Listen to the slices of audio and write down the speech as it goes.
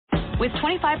With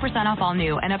 25% off all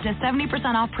new and up to 70%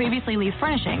 off previously leased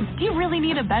furnishings, do you really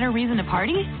need a better reason to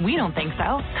party? We don't think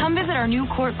so. Come visit our new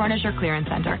Court Furniture Clearance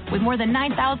Center with more than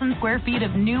 9,000 square feet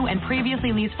of new and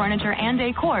previously leased furniture and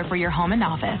decor for your home and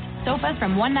office. Sofas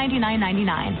from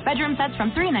 $199.99, bedroom sets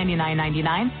from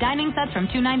 $399.99, dining sets from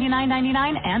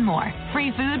 $299.99, and more.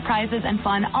 Free food, prizes, and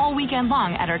fun all weekend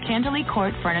long at our Chantilly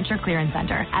Court Furniture Clearance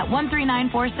Center at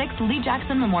 13946 Lee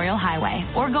Jackson Memorial Highway,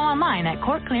 or go online at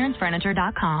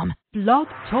courtclearancefurniture.com. Blog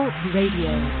Talk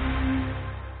Radio.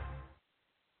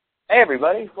 Hey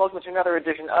everybody, welcome to another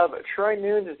edition of Troy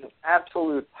Nunes is an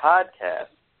Absolute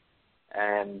Podcast.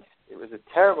 And it was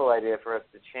a terrible idea for us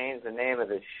to change the name of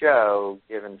the show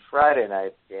given Friday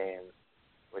night's game,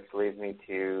 which leads me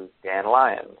to Dan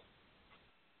Lyons.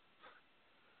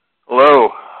 Hello.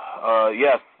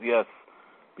 Yes,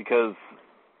 because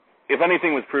if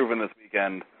anything was proven this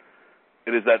weekend,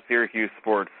 it is that Syracuse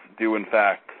sports do in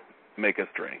fact make us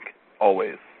drink.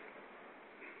 Always.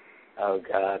 Oh,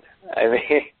 God. I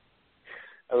mean,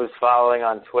 I was following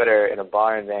on Twitter in a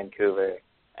bar in Vancouver,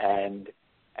 and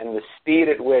the speed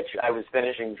at which I was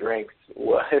finishing drinks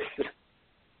was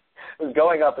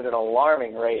going up at an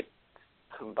alarming rate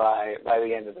by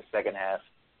the end of the second half.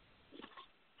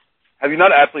 Have you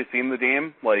not actually seen the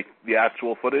game, like the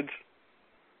actual footage?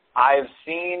 I've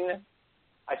seen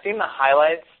the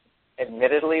highlights.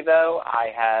 Admittedly, though,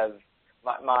 I have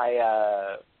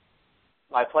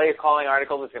my play calling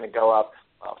article is going to go up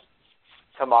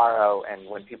tomorrow, and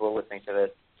when people are listening to this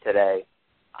today,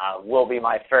 will be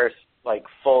my first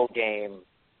full game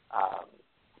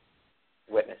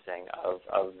witnessing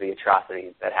of the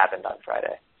atrocities that happened on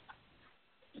Friday.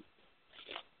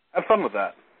 Have fun with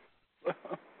that.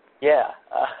 Yeah,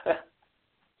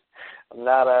 I'm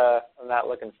not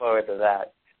looking forward to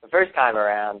that. The first time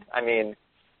around, I mean,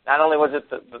 not only was it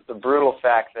the brutal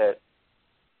fact that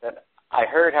I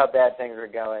heard how bad things were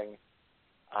going,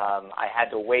 I had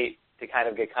to wait to kind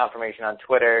of get confirmation on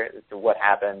Twitter as to what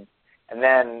happened, and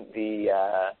then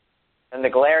the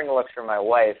glaring looks from my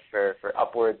wife for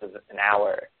upwards of an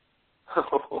hour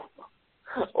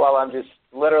while I'm just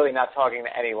literally not talking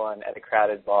to anyone at a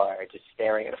crowded bar, just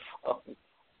staring at a phone.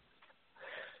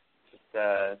 Just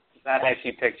not how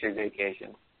she pictured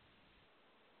vacation.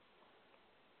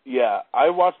 Yeah, I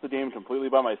watched the game completely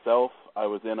by myself. I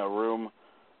was in a room.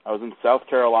 I was in South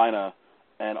Carolina,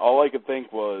 and all I could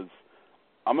think was,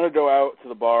 I'm going to go out to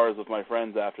the bars with my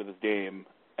friends after this game,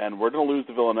 and we're going to lose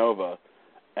to Villanova,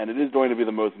 and it is going to be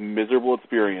the most miserable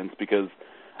experience because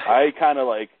I kind of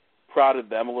prodded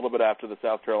them a little bit after the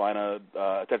South Carolina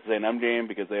Texas A&M game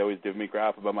because they always give me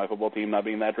crap about my football team not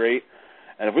being that great.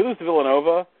 And if we lose to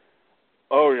Villanova,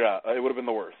 oh yeah, it would have been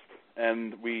the worst.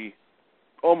 And we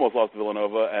almost lost to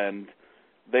Villanova, and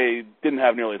they didn't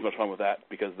have nearly as much fun with that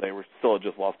because they were still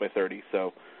just lost by 30.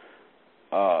 So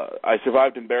I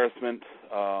survived embarrassment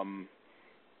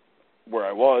where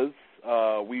I was.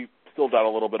 We still got a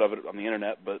little bit of it on the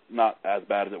internet, but not as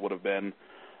bad as it would have been.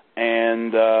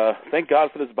 And thank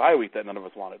God for this bye week that none of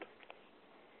us wanted.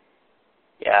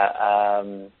 Yeah,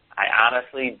 I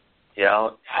honestly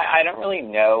don't. I don't really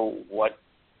know what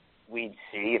we'd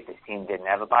see if this team didn't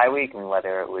have a bye week, and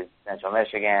whether it was Central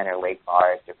Michigan or Wake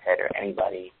Forest or Pitt or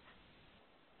anybody.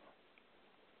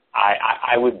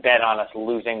 I would bet on us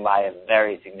losing by a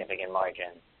very significant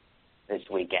margin this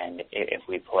weekend if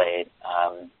we played.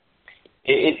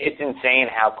 It's insane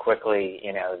how quickly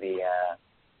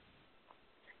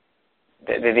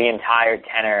the entire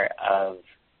tenor of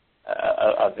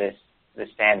this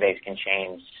fan base can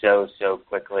change so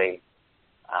quickly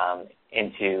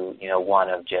into one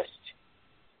of just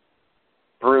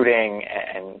brooding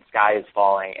and sky is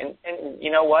falling. And you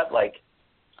know what?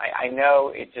 I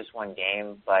know it's just one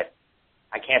game, but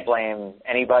I can't blame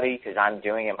anybody because I'm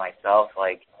doing it myself.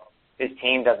 This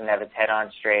team doesn't have its head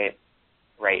on straight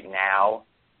right now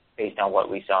based on what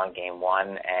we saw in Game 1.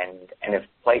 And if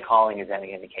play calling is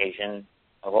any indication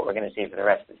of what we're going to see for the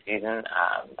rest of the season,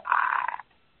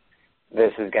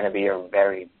 this is going to be a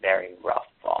very, very rough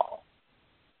fall.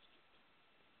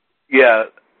 Yeah,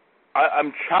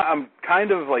 I'm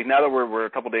kind of now that we're a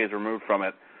couple days removed from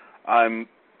it, I'm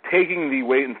taking the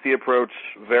wait and see approach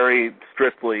very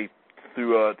strictly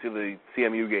to the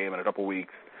CMU game in a couple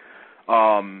weeks.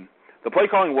 The play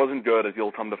calling wasn't good, as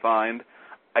you'll come to find.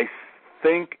 I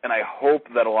think and I hope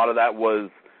that a lot of that was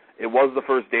the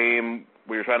first game.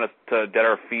 We were trying to get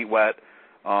our feet wet,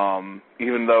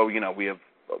 even though we have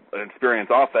an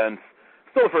experienced offense.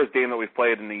 Still the first game that we've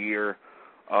played in a year.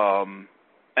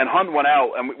 And Hunt went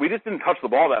out, and we just didn't touch the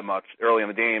ball that much early in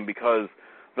the game because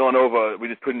we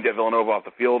just couldn't get Villanova off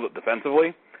the field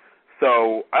defensively.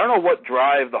 So I don't know what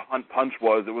drive the Hunt punch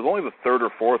was. It was only the third or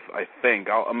fourth, I think.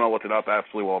 I'm going to look it up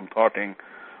actually while I'm talking.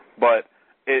 But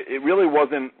it really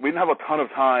wasn't – we didn't have a ton of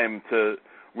time to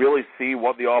really see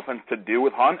what the offense could do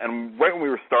with Hunt. And right when we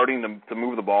were starting to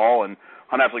move the ball, and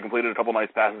Hunt actually completed a couple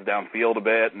nice passes downfield a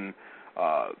bit, and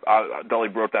Dully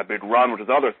broke that big run, which is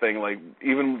the other thing. Like,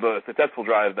 even the successful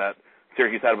drive that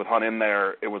Syracuse had with Hunt in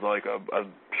there, it was like a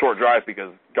short drive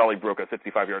because Dully broke a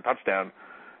 65-yard touchdown.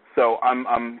 So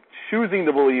I'm choosing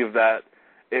to believe that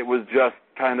it was just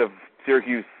kind of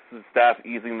Syracuse's staff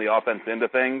easing the offense into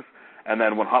things, and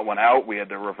then when Hunt went out, we had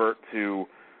to revert to,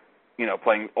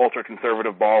 playing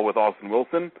ultra-conservative ball with Austin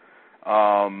Wilson.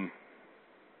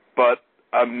 But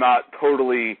I'm not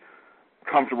totally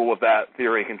comfortable with that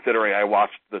theory considering I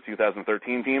watched the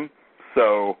 2013 team.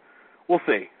 So we'll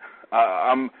see.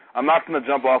 I'm not going to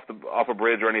jump off a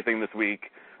bridge or anything this week.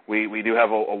 We do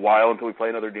have a while until we play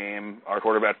another game. Our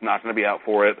quarterback's not going to be out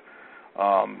for it.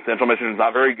 Central Michigan's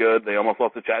not very good. They almost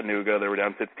lost to Chattanooga. They were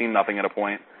down 16-0 at a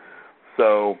point.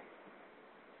 So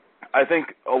I think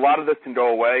a lot of this can go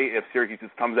away if Syracuse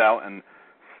just comes out and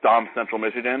stomps Central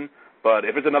Michigan. But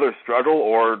if it's another struggle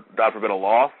or, God forbid, a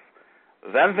loss,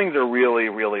 then things are really,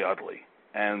 really ugly.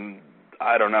 And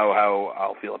I don't know how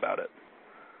I'll feel about it.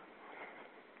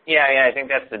 Yeah, I think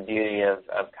that's the beauty of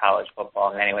college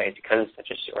football in many ways because it's such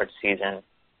a short season.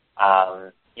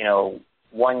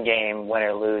 One game, win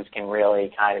or lose, can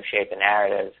really kind of shape the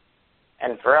narrative.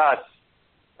 And for us,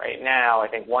 right now, I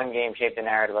think one game shaped the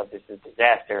narrative of this is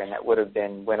disaster, and that would have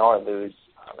been win or lose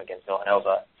against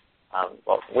Villanova.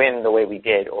 Win the way we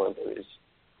did or lose.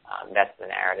 That's the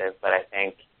narrative. But I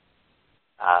think,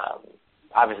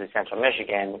 obviously, Central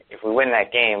Michigan, if we win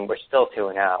that game, we're still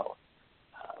 2-0.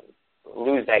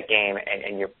 Lose that game,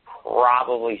 and you're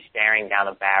probably staring down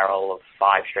the barrel of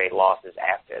 5 straight losses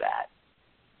after that.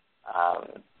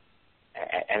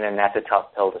 And then that's a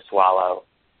tough pill to swallow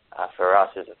for us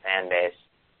as a fan base.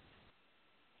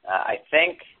 I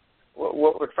think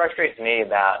what frustrates me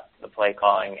about the play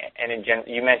calling, and in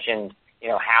you mentioned,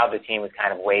 how the team was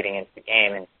kind of wading into the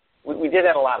game, and we did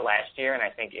that a lot last year, and I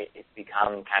think it's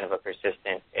become kind of a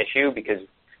persistent issue because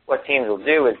what teams will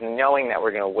do is, knowing that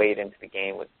we're going to wade into the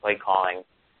game with play calling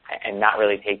and not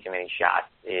really take too many shots,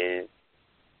 is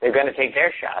they're going to take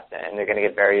their shots and they're going to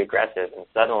get very aggressive. And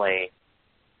suddenly,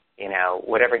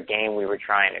 whatever game we were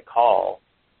trying to call,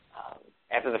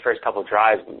 after the first couple of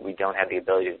drives, we don't have the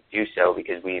ability to do so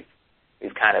because we've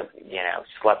kind of,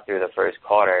 slept through the first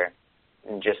quarter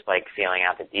and just feeling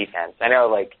out the defense. I know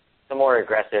the more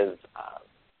aggressive,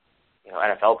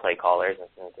 NFL play callers,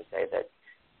 and to say that,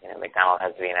 McDonald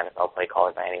has to be an NFL play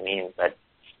caller by any means, but,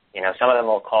 some of them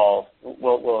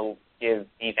will give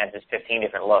defenses 15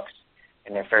 different looks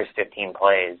in their first 15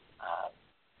 plays,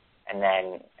 and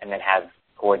then have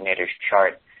coordinators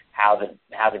chart how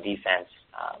the defense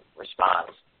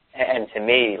responds. And to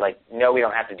me, no, we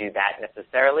don't have to do that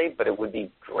necessarily, but it would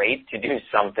be great to do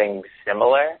something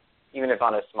similar, even if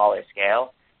on a smaller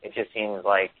scale. It just seems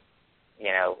like,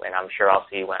 and I'm sure I'll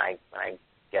see when I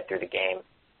get through the game,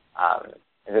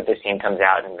 that this team comes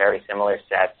out in very similar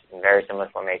sets, in very similar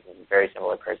formations, very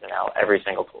similar personnel, every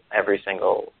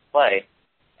single play,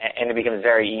 and it becomes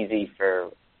very easy for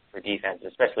defense,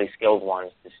 especially skilled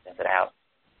ones, to sniff it out.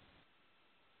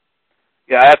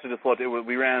 Yeah, I have to just look.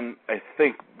 We ran, I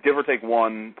think, give or take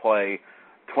one play,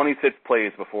 26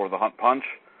 plays before the Hunt punch.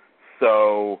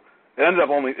 So it ended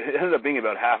up being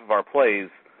about half of our plays.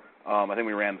 I think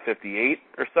we ran 58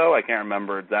 or so. I can't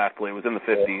remember exactly. It was in the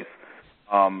 50s.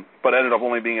 But ended up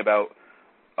only being about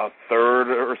a third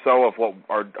or so of what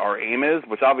our aim is,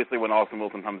 which obviously when Austin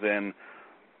Wilson comes in,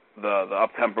 the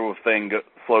up-tempo thing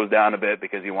slows down a bit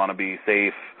because you want to be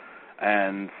safe.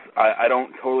 And I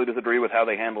don't totally disagree with how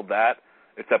they handled that,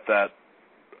 except that,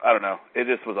 I don't know, it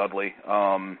just was ugly.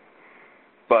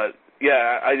 But,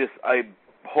 yeah, I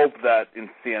hope that in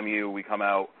CMU we come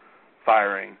out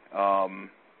firing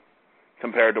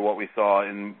compared to what we saw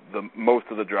in most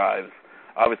of the drives.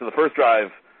 Obviously, the first drive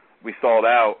we stalled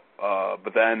out,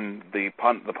 but then the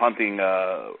punting,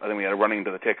 I think we had a running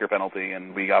into the kicker penalty,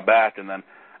 and we got back. And then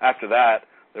after that,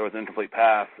 there was an incomplete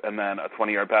pass, and then a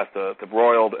 20-yard pass to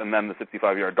Broiled, and then the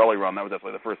 65-yard Dully run. That was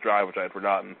definitely the first drive, which I had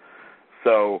forgotten.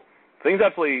 So things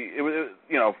actually,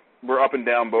 were up and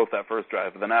down both that first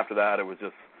drive. But then after that, it was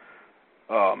just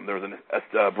there was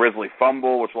a Brisley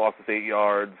fumble, which lost us 8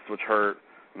 yards, which hurt.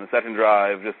 In the second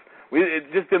drive,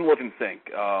 it just didn't look in sync,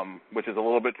 which is a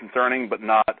little bit concerning, but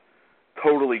not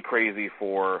totally crazy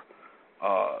for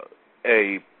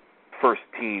a first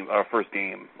game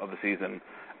of the season.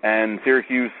 And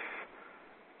Syracuse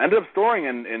ended up scoring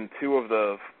in two of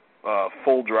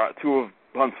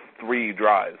Hunt's 3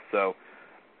 drives. So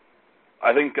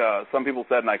I think some people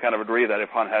said, and I kind of agree, that if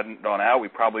Hunt hadn't gone out, we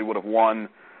probably would have won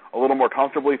a little more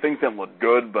comfortably. Things didn't look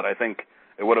good, but I think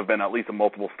it would have been at least a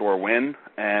multiple-score win.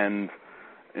 And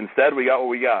instead, we got what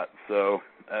we got. So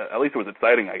at least it was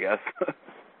exciting, I guess.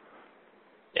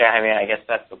 Yeah, I mean, I guess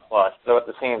that's the plus. So at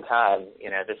the same time,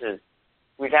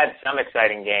 we've had some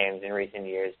exciting games in recent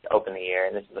years to open the year,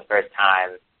 and this is the first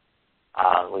time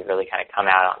we've really kind of come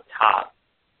out on top.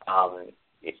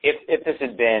 If this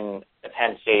had been a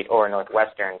Penn State or a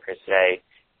Northwestern per se,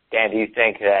 Dan, do you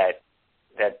think that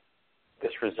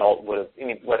this result would have,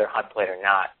 whether Hunt played or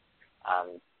not,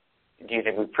 do you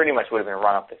think we pretty much would have been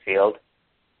run off the field?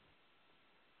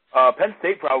 Penn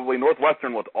State probably.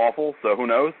 Northwestern looked awful, so who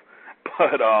knows?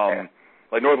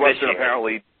 But Northwestern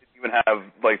apparently didn't even have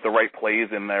the right plays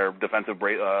in their defensive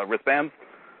wristbands,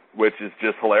 which is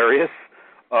just hilarious.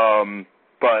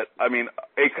 But I mean,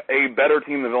 a better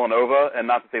team than Villanova, and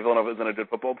not to say Villanova isn't a good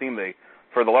football team.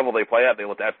 For the level they play at, they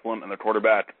looked excellent, and their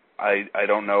quarterback, I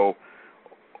don't know.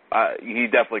 He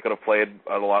definitely could have played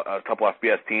a couple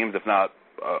FBS teams, if not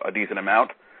a decent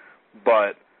amount.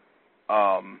 But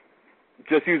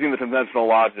just using the conventional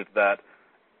logic that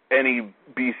any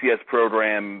BCS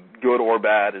program, good or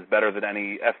bad, is better than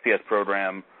any FCS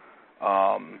program,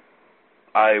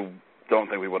 I don't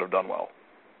think we would have done well.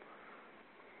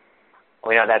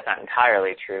 We know that's not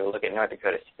entirely true. Look at North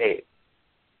Dakota State.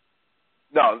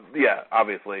 No, yeah,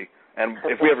 obviously. And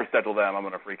if we ever schedule them, I'm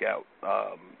going to freak out.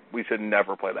 We should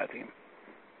never play that team.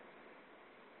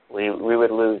 We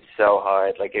would lose so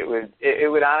hard. It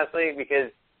would honestly,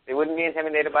 because they wouldn't be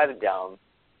intimidated by the Dome,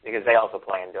 because they also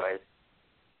play indoors.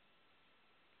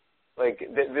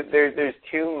 There's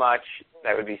too much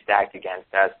that would be stacked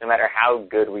against us, no matter how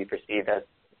good we perceive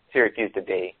Syracuse to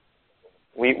be.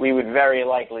 We would very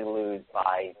likely lose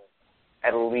by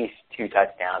at least 2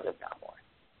 touchdowns, if not more.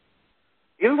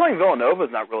 Even playing Villanova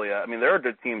is not really they're a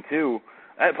good team, too.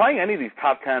 Playing any of these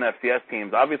top 10 FCS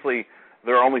teams, obviously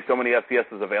there are only so many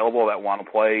FCSs available that want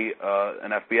to play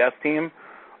an FBS team.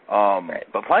 Right.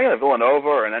 But playing at Villanova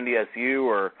or an NDSU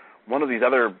or one of these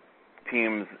other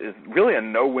teams is really a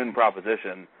no-win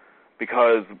proposition,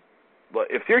 because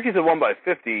if Syracuse had won by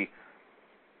 50,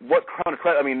 what kind of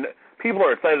credit? People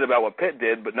are excited about what Pitt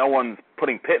did, but no one's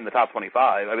putting Pitt in the top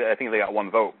 25. I think they got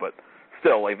 1 vote, but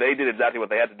still, they did exactly what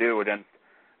they had to do against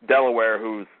Delaware,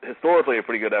 who's historically a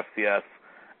pretty good FCS.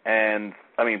 And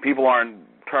people aren't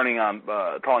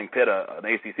calling Pitt an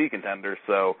ACC contender.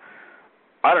 So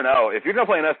I don't know. If you're going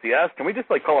to play an FCS, can we just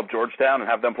call up Georgetown and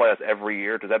have them play us every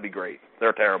year? Because that'd be great.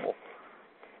 They're terrible.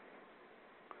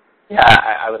 Yeah,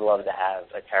 I would love to have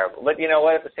a terrible. But you know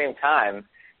what? At the same time,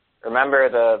 remember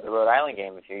the Rhode Island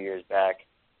game a few years back?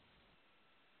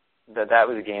 That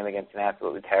was a game against an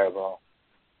absolutely terrible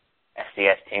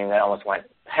FCS team that almost went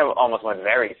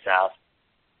very south.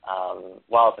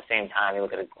 While at the same time, you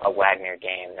look at a Wagner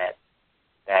game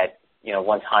that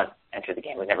once Hunt entered the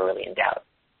game was never really in doubt.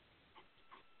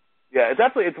 Yeah,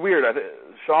 it's weird.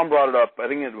 Sean brought it up. I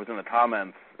think it was in the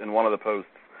comments in one of the posts,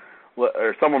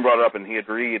 or someone brought it up and he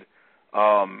agreed.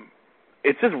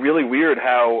 It's just really weird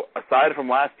how, aside from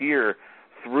last year,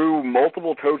 through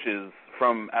multiple coaches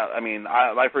from,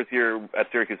 my first year at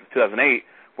Syracuse was 2008,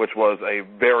 which was a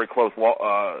very close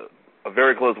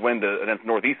win against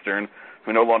Northeastern,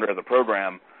 who no longer has a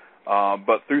program.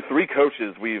 But through 3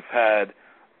 coaches, we've had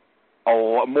a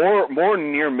lot more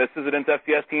near misses against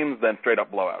FCS teams than straight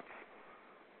up blowouts,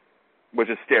 which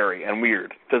is scary and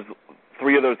weird, because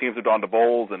 3 of those teams have gone to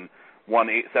bowls and won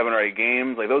 7 or 8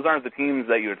 games. Those aren't the teams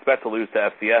that you expect to lose to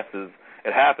FCSs.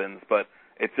 It happens, but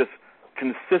it's just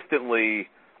consistently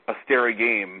a scary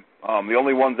game. The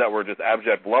only ones that were just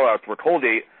abject blowouts were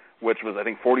Colgate, which was, I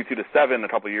think, 42-7 a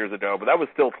couple of years ago, but that was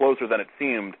still closer than it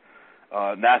seemed.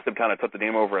 Nassib kind of took the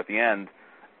game over at the end,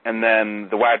 and then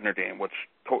the Wagner game, which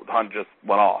Hunt just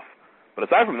went off. But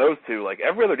aside from those 2,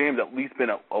 every other game's at least been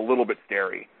a little bit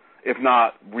scary, if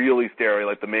not really scary,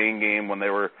 like the Maine game when they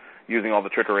were using all the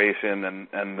trickeration,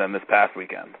 and then this past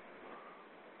weekend.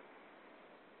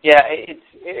 Yeah, it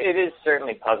is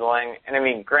certainly puzzling.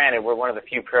 And granted, we're one of the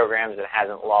few programs that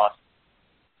hasn't lost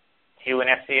to an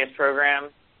FCS program.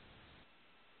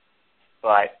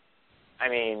 But,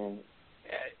 it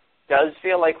does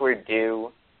feel like we're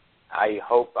due. I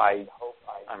hope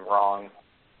I'm wrong.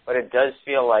 But it does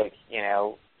feel like,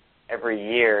 every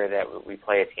year that we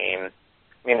play a team.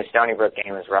 The Stony Brook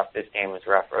game was rough. This game was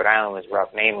rough. Rhode Island was rough.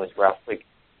 Maine was rough.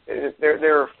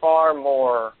 There are far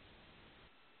more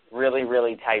really,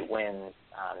 really tight wins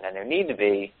than there need to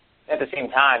be. At the same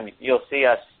time, you'll see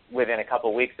us within a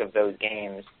couple weeks of those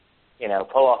games,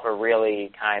 pull off a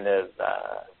really kind of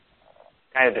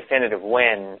kind of definitive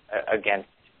win against,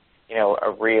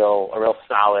 a real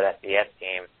solid FCS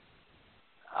team.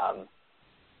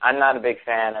 I'm not a big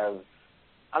fan of it.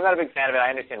 I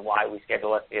understand why we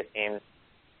schedule FCS teams.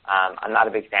 I'm not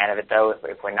a big fan of it, though,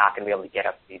 if we're not going to be able to get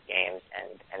up to these games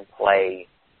and play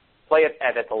it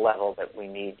at the level that we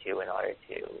need to in order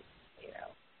to,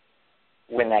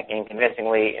 win that game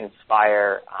convincingly,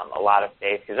 inspire a lot of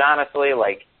faith. Because honestly,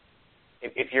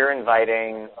 if you're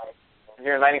inviting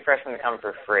freshmen to come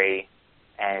for free,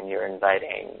 and you're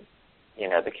inviting,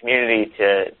 the community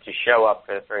to show up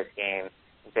for the first game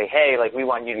and say, hey, we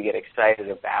want you to get excited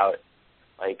about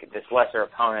this lesser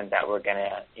opponent that we're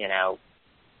gonna,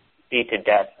 beat to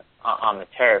death on the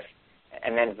turf,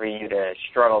 and then for you to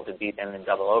struggle to beat them in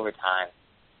double overtime,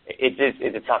 it's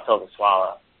a tough pill to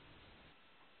swallow.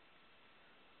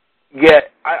 Yeah,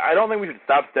 I don't think we should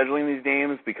stop scheduling these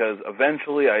games because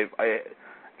eventually I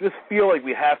just feel like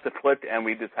we have to click and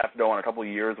we just have to go on a couple of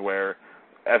years where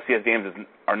FCS games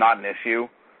are not an issue.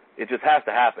 It just has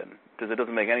to happen because it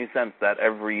doesn't make any sense that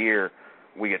every year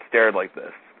we get stared like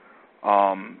this.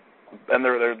 And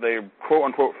they're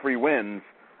quote-unquote free wins,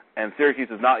 and Syracuse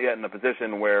is not yet in a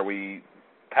position where we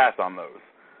pass on those.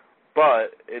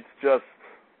 But it's just,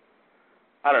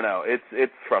 I don't know,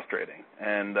 it's frustrating.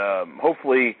 And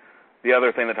hopefully the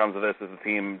other thing that comes of this is the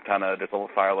team kind of just a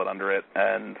little firelit under it,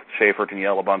 and Schaefer can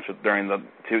yell a bunch during the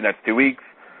next 2 weeks,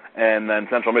 and then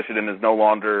Central Michigan is no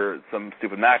longer some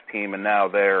stupid MAC team, and now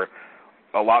they're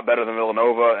a lot better than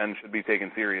Villanova and should be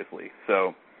taken seriously.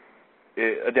 So,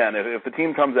 again, if the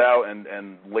team comes out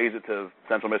and lays it to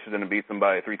Central Michigan and beats them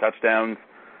by 3 touchdowns,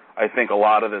 I think a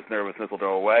lot of this nervousness will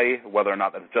go away. Whether or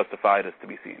not that's justified is to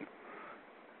be seen.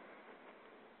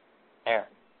 Yeah.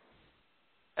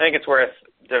 I think it's worth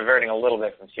diverting a little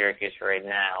bit from Syracuse right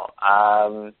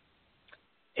now.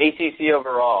 ACC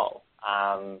overall,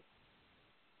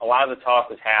 a lot of the talk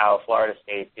was how Florida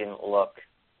State didn't look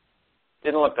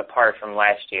the part from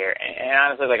last year. And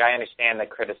honestly, I understand the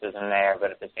criticism there,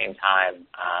 but at the same time,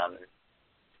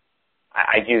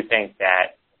 I do think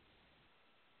that,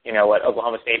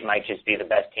 Oklahoma State might just be the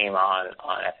best team on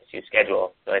FSU's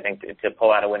schedule. So I think to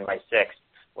pull out a win by 6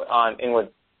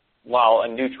 while a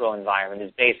neutral environment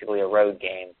is basically a road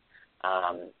game,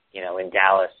 in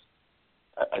Dallas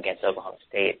against Oklahoma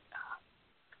State.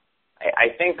 I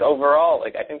think overall,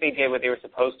 I think they did what they were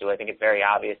supposed to. I think it's very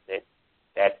obvious that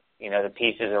the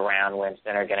pieces around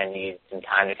Winston are going to need some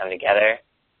time to come together.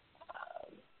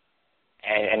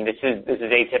 And this is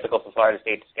atypical for Florida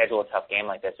State to schedule a tough game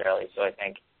like this early. So I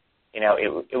think,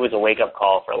 it was a wake-up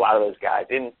call for a lot of those guys.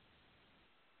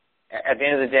 At the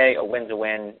end of the day, a win's a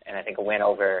win, and I think a win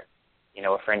over,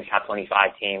 a fringe top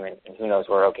 25 team, and who knows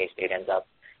where OK State ends up,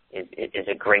 is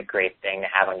a great, great thing to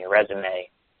have on your resume.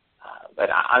 But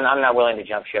I'm not willing to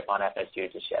jump ship on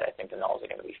FSU just yet. I think the Noles are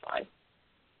going to be fine.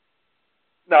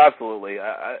 No, absolutely.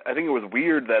 I think it was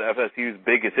weird that FSU's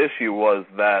biggest issue was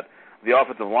that the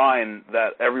offensive line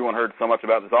that everyone heard so much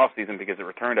about this offseason because it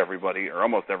returned everybody, or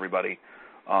almost everybody,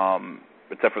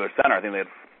 except for their center. I think they had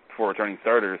 4 returning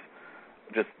starters,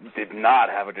 just did not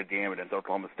have a good game against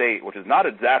Oklahoma State, which is not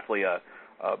exactly a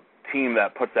team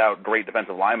that puts out great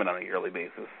defensive linemen on a yearly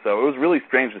basis. So it was really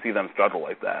strange to see them struggle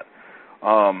like that.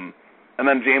 And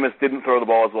then Jameis didn't throw the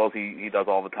ball as well as he does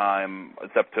all the time,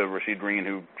 except to Rashid Green,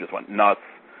 who just went nuts.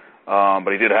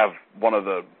 But he did have one of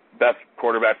the best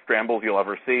quarterback scrambles you'll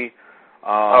ever see.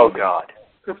 Oh, God.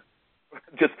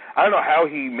 I don't know how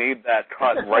he made that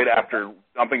cut right after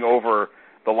jumping over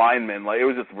the lineman. It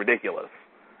was just ridiculous.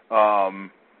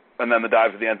 And then the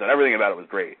dive to the end zone. Everything about it was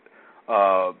great.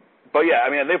 But, yeah,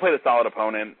 they played a solid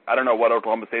opponent. I don't know what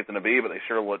Oklahoma State's going to be, but they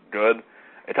sure look good.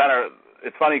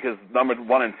 It's funny because number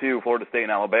 1 and 2, Florida State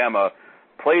and Alabama,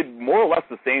 played more or less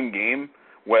the same game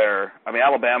where,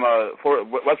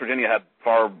 West Virginia had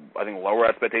far, lower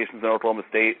expectations than Oklahoma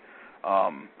State.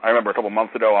 I remember a couple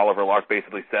months ago, Oliver Luck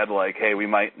basically said, hey, we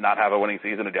might not have a winning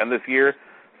season again this year.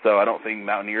 So I don't think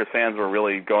Mountaineers fans were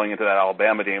really going into that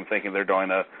Alabama game thinking they're going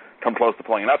to come close to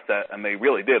pulling an upset, and they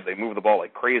really did. They moved the ball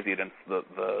like crazy against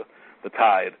the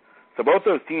Tide. So both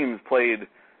those teams played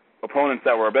opponents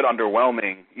that were a bit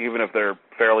underwhelming, even if they're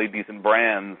fairly decent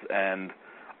brands, and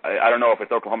I don't know if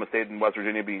it's Oklahoma State and West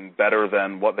Virginia being better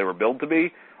than what they were billed to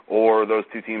be, or those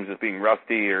two teams just being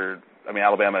rusty, or,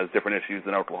 Alabama has different issues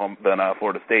than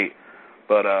Florida State.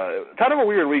 But kind of a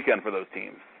weird weekend for those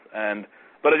teams.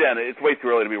 But again, it's way too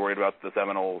early to be worried about the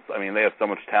Seminoles. They have so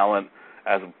much talent,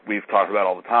 as we've talked about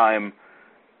all the time.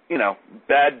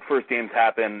 Bad first games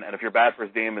happen, and if your bad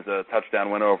first game is a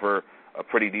touchdown win over a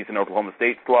pretty decent Oklahoma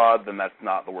State squad, then that's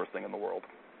not the worst thing in the world.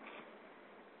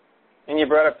 And you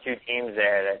brought up 2 teams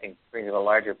there that I think brings up a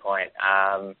larger point.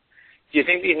 do you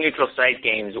think these neutral site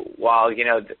games, while, you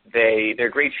know, they're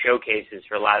great showcases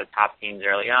for a lot of top teams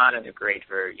early on, and they're great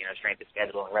for, you know, strength of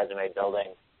schedule and resume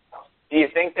building, do you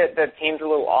think that the teams are a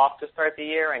little off to start the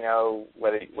year? I know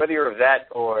whether you're a vet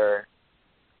or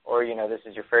you know, this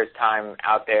is your first time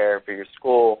out there for your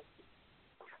school,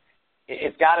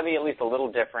 it's got to be at least a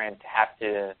little different to have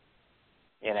to,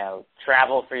 you know,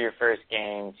 travel for your first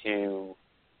game to,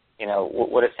 you know,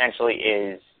 what essentially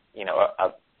is, you know,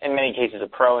 in many cases a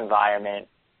pro environment.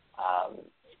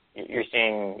 You're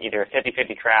seeing either a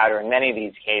 50-50 crowd, or in many of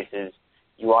these cases,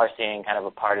 you are seeing kind of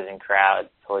a partisan crowd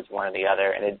towards one or the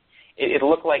other. And it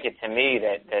looked like it to me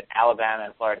that Alabama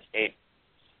and Florida State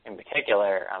in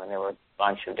particular, I mean, there were a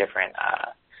bunch of different,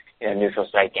 you know, neutral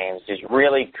site games, just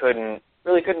really couldn't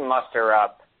muster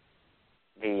up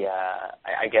the,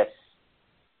 I guess,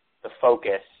 the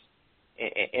focus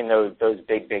in those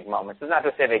big moments. It's not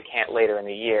to say they can't later in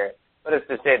the year, but it's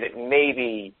to say that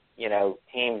maybe, you know,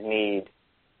 teams need,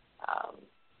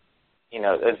 you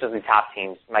know, especially top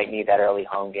teams might need that early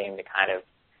home game to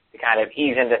kind of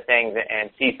ease into things and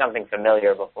see something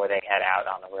familiar before they head out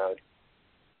on the road.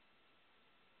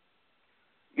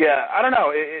 Yeah, I don't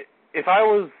know. If I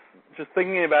was just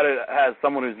thinking about it as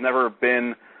someone who's never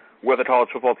been with a college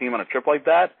football team on a trip like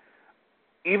that,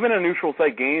 even a neutral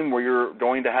site game where you're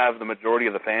going to have the majority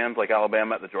of the fans, like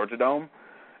Alabama at the Georgia Dome,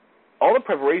 all the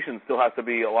preparation still has to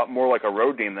be a lot more like a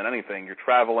road game than anything. You're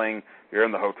traveling, you're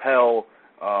in the hotel,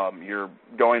 you're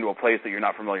going to a place that you're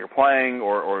not familiar playing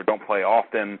or don't play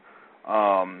often.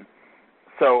 And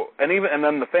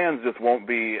then the fans just won't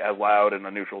be as loud in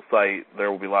a neutral site.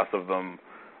 There will be less of them.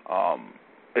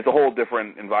 It's a whole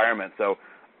different environment. So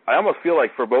I almost feel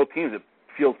like for both teams, it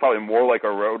feels probably more like a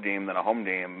road game than a home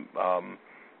game,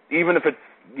 even if it's,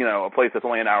 you know, a place that's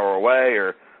only an hour away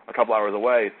or a couple hours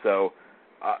away. So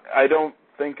I don't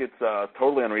think it's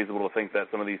totally unreasonable to think that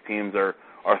some of these teams are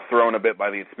thrown a bit by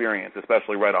the experience,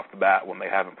 especially right off the bat when they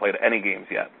haven't played any games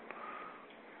yet.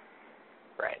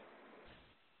 Right.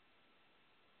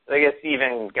 I guess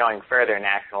even going further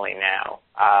nationally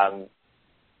now,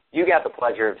 you got the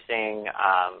pleasure of seeing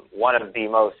one of the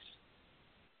most,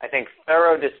 I think,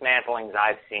 thorough dismantlings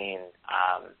I've seen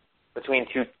between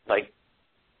two, like,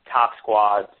 top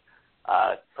squads,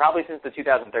 probably since the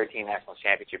 2013 National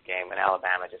Championship game when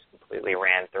Alabama just completely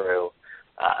ran through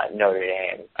Notre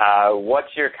Dame.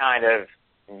 What's your kind of,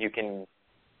 you can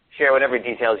share whatever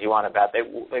details you want about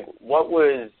that, like, what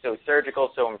was so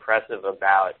surgical, so impressive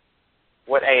about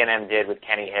what A&M did with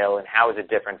Kenny Hill, and how is it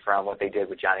different from what they did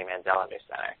with Johnny Manziel under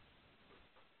center?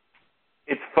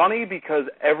 It's funny because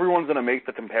everyone's going to make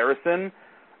the comparison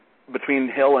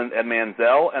between Hill and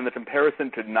Manziel, and the comparison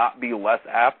could not be less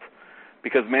apt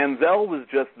because Manziel was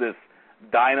just this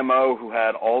dynamo who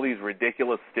had all these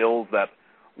ridiculous skills that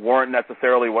weren't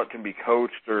necessarily what can be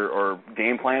coached or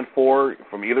game planned for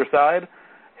from either side.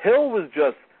 Hill was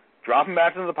just dropping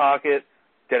back into the pocket,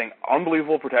 getting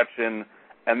unbelievable protection,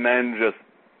 and then just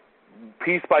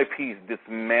piece by piece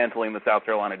dismantling the South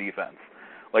Carolina defense.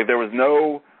 Like there was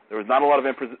not a lot of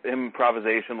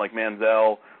improvisation like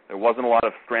Manziel. There wasn't a lot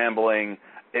of scrambling.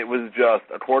 It was just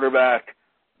a quarterback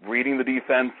reading the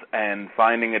defense and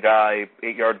finding a guy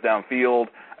 8 yards downfield.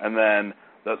 And then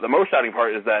the most shocking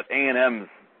part is that A&M's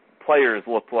players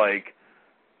looked like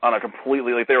on a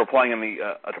completely, like they were playing in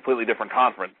a completely different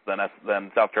conference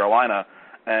than South Carolina.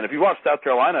 And if you watch South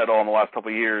Carolina at all in the last couple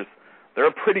of years, they're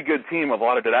a pretty good team with a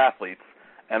lot of good athletes.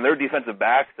 And their defensive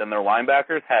backs and their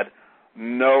linebackers had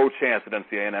no chance against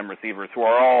the A&M receivers, who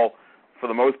are all, for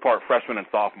the most part, freshmen and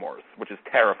sophomores, which is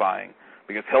terrifying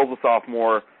because Hill's a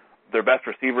sophomore. Their best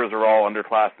receivers are all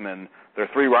underclassmen. Their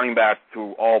three running backs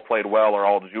who all played well are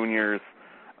all juniors.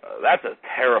 That's a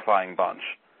terrifying bunch.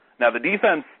 Now, the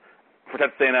defense for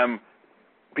Texas A&M,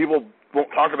 people won't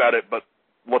talk about it, but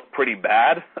looked pretty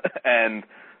bad. And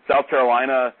South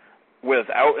Carolina,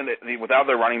 without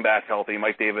their running back healthy,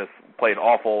 Mike Davis played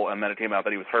awful, and then it came out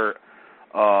that he was hurt.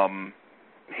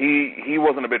 He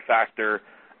wasn't a big factor,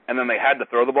 and then they had to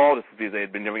throw the ball just because they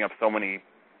had been giving up so many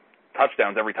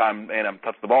touchdowns every time A&M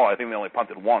touched the ball. I think they only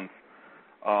punted once.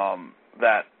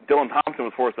 That Dylan Thompson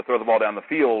was forced to throw the ball down the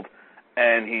field,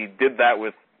 and he did that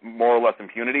with more or less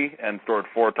impunity and scored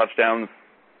 4 touchdowns,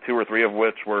 2 or 3 of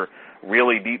which were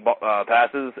really deep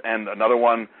passes, and another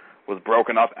one was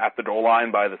broken up at the goal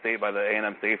line by the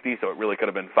A&M safety, so it really could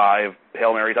have been 5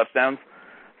 Hail Mary touchdowns.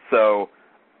 So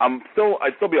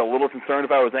I'd still be a little concerned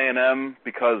if I was A&M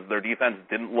because their defense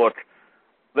they looked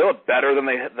better than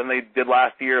they did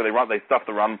last year. They stuffed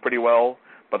the run pretty well,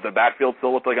 but the backfield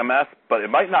still looked like a mess. But it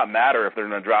might not matter if they're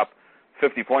going to drop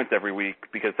 50 points every week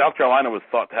because South Carolina was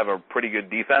thought to have a pretty good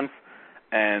defense,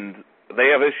 and they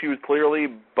have issues clearly,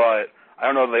 but I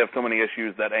don't know if they have so many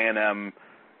issues that A&M's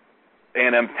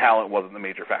talent wasn't the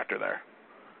major factor there.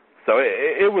 So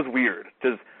it was weird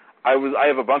because I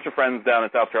have a bunch of friends down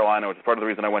in South Carolina, which is part of the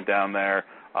reason I went down there.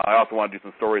 I also wanted to do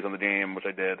some stories on the game, which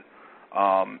I did.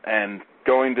 And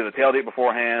going to the tailgate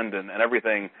beforehand and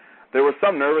everything, there was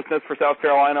some nervousness for South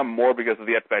Carolina, more because of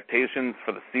the expectations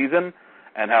for the season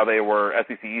and how they were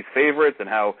SEC East favorites and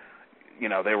how,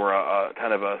 they were a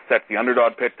kind of a sexy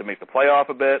underdog pick to make the playoff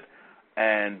a bit.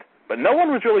 But no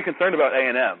one was really concerned about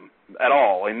A&M at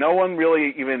all. Like, no one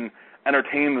really even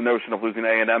entertained the notion of losing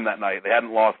A&M that night. They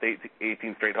hadn't lost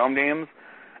 18 straight home games.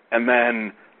 And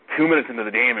then 2 minutes into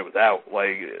the game, it was out.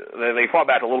 Like, they fought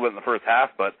back a little bit in the first half,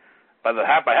 but by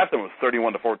halftime it was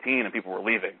 31-14 and people were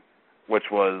leaving, which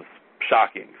was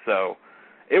shocking. So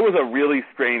it was a really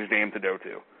strange game to go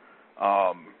to.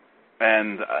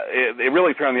 It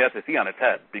really turned the SEC on its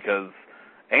head because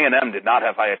A&M did not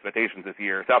have high expectations this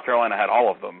year. South Carolina had all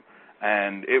of them,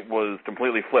 and it was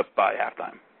completely flipped by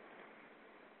halftime.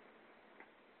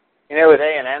 With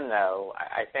A&M, though,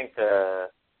 I think the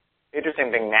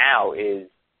interesting thing now is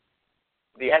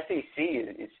the SEC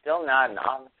is still not an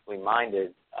offensively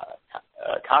minded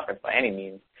conference by any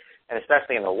means, and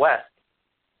especially in the West.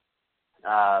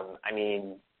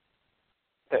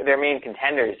 Their main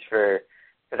contenders for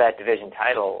that division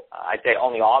title, I'd say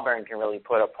only Auburn can really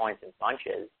put up points in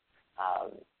bunches.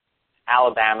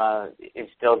 Alabama is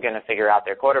still going to figure out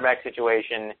their quarterback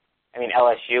situation.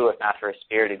 LSU, if not for a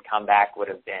spirited comeback, would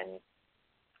have been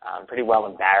pretty well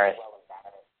embarrassed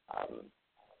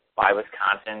by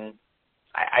Wisconsin.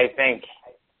 I think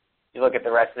you look at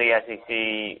the rest of the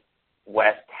SEC,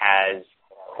 West has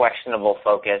questionable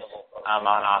focus on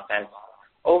offense.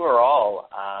 Overall,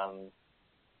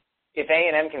 if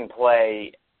A&M can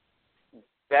play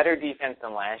better defense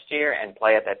than last year and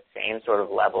play at that same sort of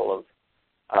level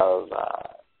of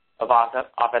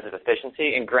offensive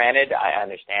efficiency, and granted, I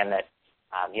understand that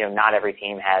not every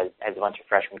team has a bunch of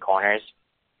freshman corners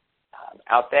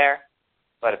out there,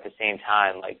 but at the same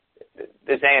time, like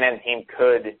this A&M team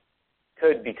could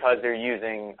because they're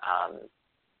using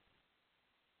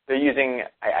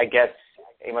I guess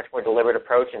a much more deliberate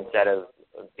approach instead of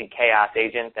the chaos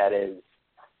agent that is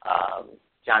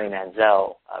Johnny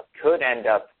Manziel, could end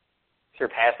up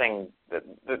surpassing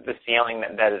the ceiling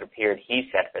that it appeared he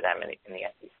set for them in the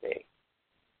SEC.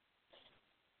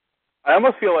 I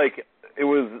almost feel like it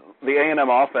was the A&M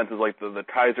offense is like the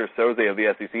Kaiser Soze of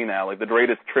the SEC now. Like the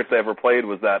greatest trick they ever played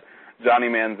was that Johnny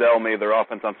Manziel made their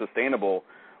offense unsustainable,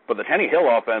 but the Kenny Hill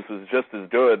offense was just as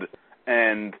good,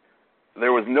 and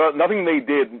there was nothing they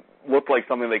did looked like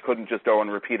something they couldn't just go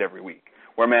and repeat every week.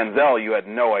 Where Manziel, you had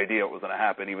no idea what was going to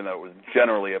happen, even though it was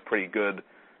generally a pretty good,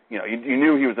 you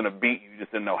knew he was going to beat you,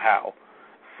 just didn't know how.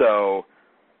 So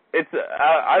it's,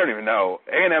 I don't even know.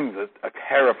 A&M's a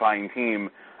terrifying team,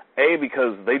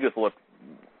 because they just looked,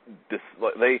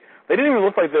 they didn't even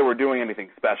look like they were doing anything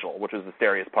special, which is the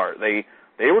scariest part. They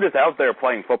were just out there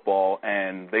playing football,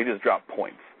 and they just dropped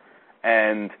points.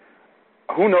 And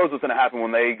who knows what's going to happen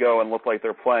when they go and look like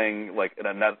they're playing like at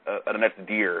a next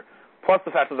deer. Plus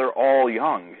the fact that they're all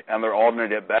young and they're all going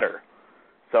to get better.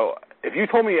 So if you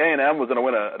told me A&M was going to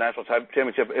win a national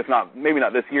championship, if not, maybe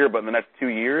not this year, but in the next 2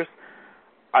 years,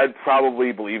 I'd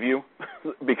probably believe you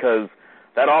because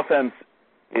that offense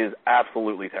is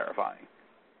absolutely terrifying,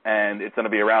 and it's going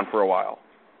to be around for a while.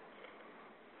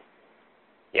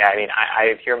 Yeah,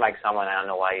 I hear Mike Sumlin. I don't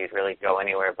know why he'd really go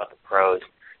anywhere but the pros.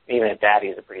 Even at that,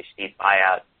 he's a pretty steep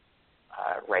buyout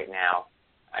right now.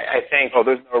 I think. Oh,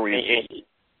 there's no reason.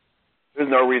 There's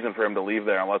no reason for him to leave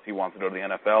there unless he wants to go to the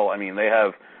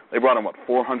NFL. They brought him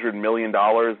 $400 million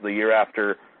the year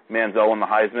after Manziel won the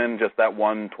Heisman, just that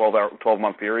one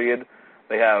 12-month period.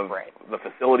 They have the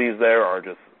facilities there are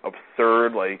just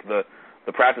absurd. Like the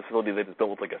practice facility they just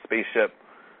built like a spaceship.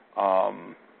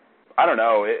 I don't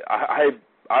know.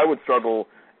 I would struggle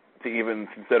to even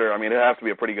consider. It'd have to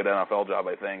be a pretty good NFL job,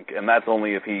 I think, and that's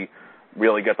only if he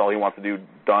really gets all he wants to do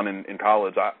done in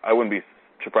college. I wouldn't be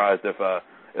surprised if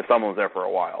someone's there for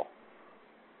a while.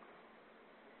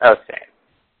 Oh, same.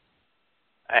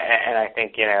 And I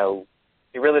think,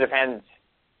 it really depends,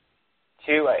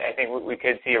 too. I think we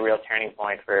could see a real turning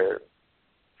point for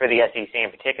the SEC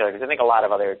in particular, because I think a lot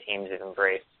of other teams have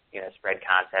embraced, spread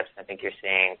concepts. I think you're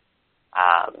seeing,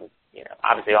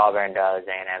 obviously Auburn does,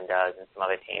 A&M does, and some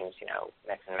other teams,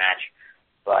 mix and match.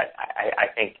 But I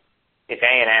think if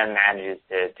A&M manages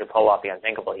to pull off the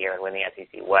unthinkable here and win the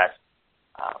SEC West,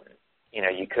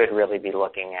 you could really be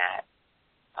looking at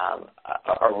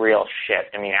a real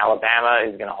shift. Alabama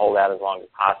is going to hold out as long as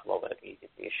possible, but you could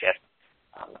see a shift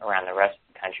around the rest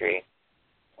of the country.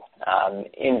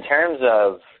 In terms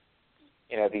of,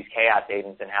 these chaos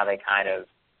agents and how they kind of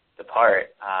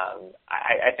depart.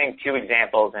 I think two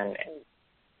examples, and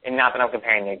not that I'm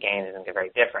comparing their games, I think they're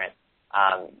very different.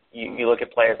 You look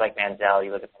at players like Manziel,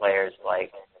 you look at players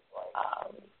like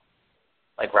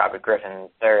Robert Griffin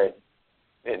III.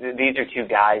 These are two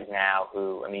guys now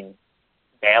who,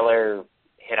 Baylor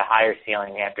hit a higher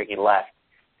ceiling after he left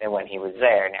than when he was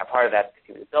there. Now, part of that's because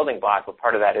he was a building block, but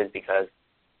part of that is because,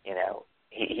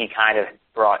 he kind of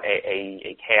brought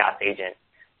a chaos agent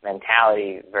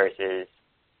mentality versus,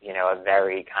 a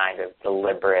very kind of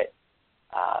deliberate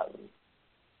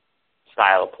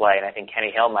style of play. And I think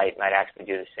Kenny Hill might actually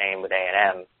do the same with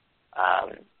A&M.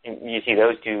 You see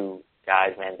those two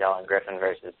guys, Manziel and Griffin,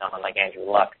 versus someone like Andrew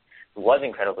Luck, who was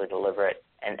incredibly deliberate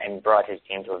and brought his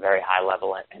team to a very high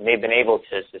level. And they've been able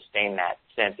to sustain that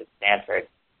since at Stanford.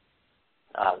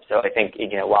 So I think,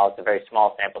 while it's a very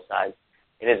small sample size,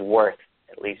 it is worth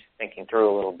at least thinking through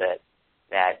a little bit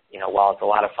that, while it's a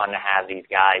lot of fun to have these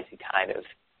guys who kind of,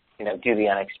 do the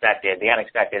unexpected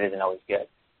isn't always good.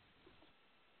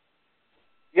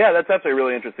 Yeah, that's actually a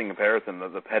really interesting comparison,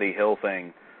 the Petty Hill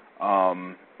thing.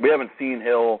 We haven't seen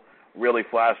Hill really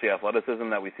flash the athleticism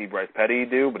that we see Bryce Petty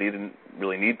do, but he didn't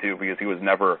really need to because he was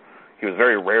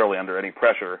very rarely under any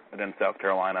pressure against South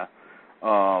Carolina.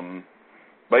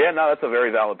 But yeah, no, that's a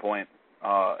very valid point.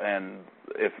 And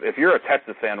if you're a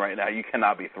Texas fan right now, you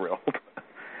cannot be thrilled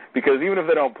because even if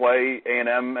they don't play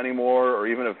A&M anymore, or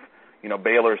even if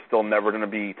Baylor's still never going to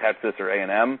be Texas or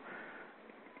A&M,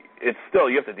 it's still,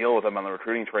 you have to deal with them on the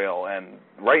recruiting trail. And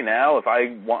right now, if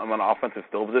I'm an offensive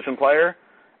skill position player,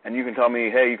 and you can tell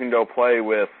me, hey, you can go play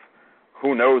with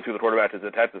who knows who the quarterback is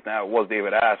at Texas now. It was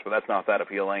David Ash, but that's not that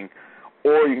appealing.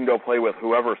 Or you can go play with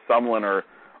whoever Sumlin or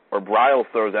Briles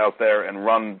throws out there and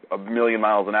run a million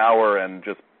miles an hour and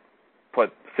just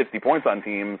put 60 points on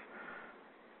teams.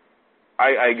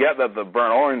 I get that the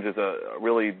burnt orange is a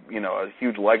really, a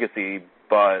huge legacy,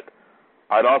 but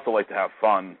I'd also like to have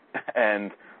fun.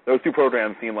 And those two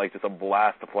programs seem like just a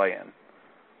blast to play in.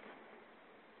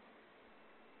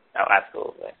 Oh,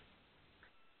 absolutely.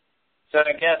 So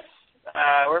I guess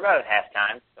we're about at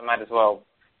halftime, so might as well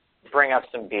bring up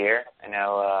some beer. I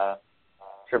know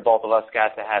sure both of us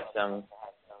got to have some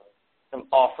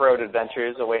off-road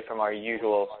adventures away from our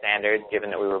usual standards,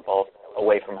 given that we were both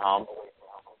away from home.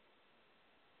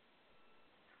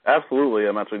 Absolutely.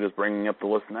 I'm actually just bringing up the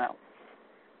list now.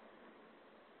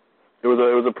 It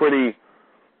was a pretty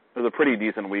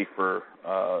decent week for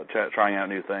trying out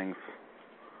new things.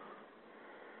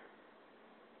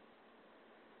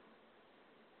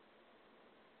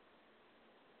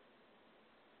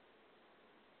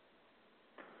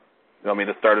 You want me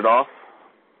to start it off?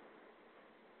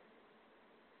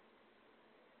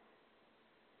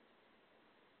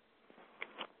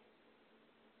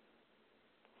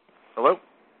 Hello?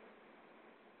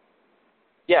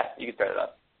 Yeah, you can start it off.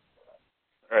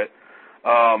 All right.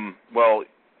 Well,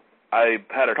 I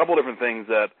had a couple different things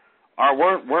that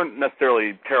weren't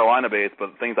necessarily Carolina-based,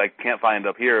 but things I can't find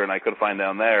up here and I could find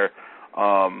down there.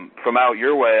 From out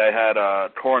your way, I had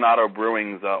Coronado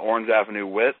Brewing's Orange Avenue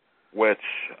Wit, which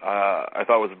I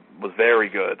thought was very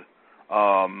good.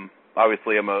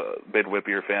 Obviously, I'm a big wit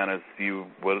beer fan, as you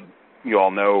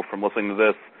all know from listening to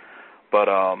this, but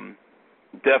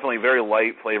definitely very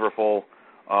light, flavorful,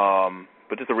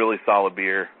 but just a really solid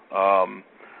beer. I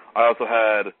also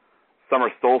had Summer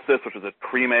Solstice, which is a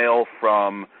cream ale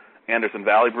from Anderson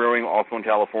Valley Brewing, also in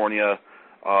California.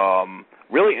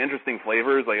 Really interesting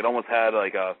flavors. Like, it almost had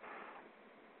like out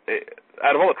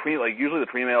of all the cream, like usually the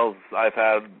cream ales I've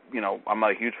had, I'm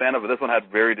not a huge fan of, but this one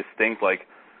had very distinct, like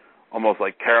almost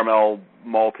like caramel,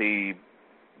 malty,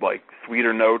 like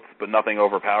sweeter notes, but nothing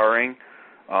overpowering.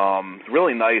 It's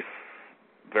really nice,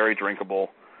 very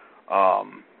drinkable. I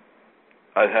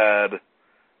had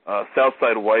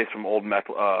Southside Weiss from Old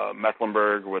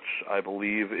Mecklenburg, which I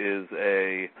believe is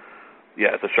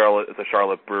it's a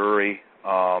Charlotte brewery.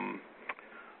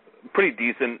 Pretty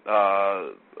decent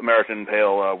American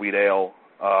pale wheat ale.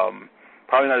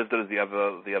 Probably not as good as the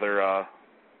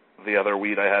other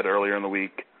wheat I had earlier in the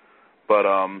week, but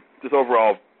just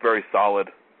overall very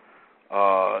solid.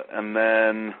 And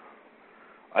then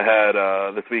I had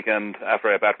this weekend, after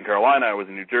I got back from Carolina, I was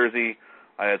in New Jersey.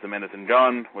 I had some Innocent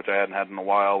Gun, which I hadn't had in a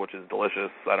while, which is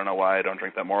delicious. I don't know why I don't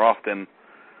drink that more often.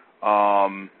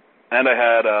 And I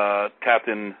had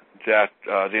Captain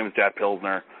James Jack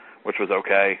Pilsner, which was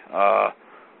okay.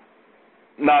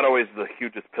 Not always the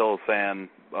hugest Pils fan,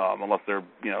 unless they're,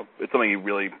 it's something you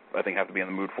really, I think, have to be in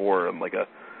the mood for on like a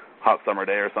hot summer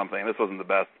day or something. This wasn't the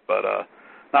best, but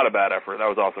not a bad effort. That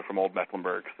was also from Old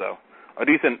Mecklenburg, so a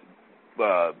decent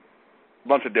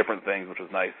bunch of different things, which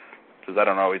was nice, because I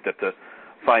don't always get to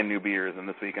find new beers, and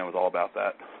this weekend was all about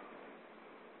that.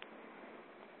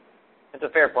 It's a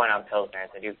fair point on Pilsners.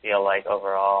 I do feel like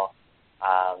overall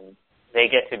they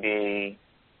get to be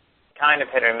kind of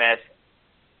hit or miss.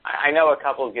 I know a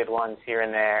couple of good ones here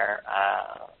and there.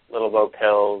 Little Bow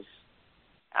Pills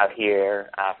out here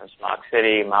from Smock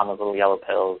City, Mama's Little Yellow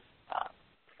Pills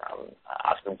from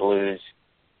Oscar Blues.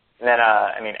 And then,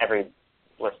 every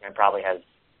listener probably has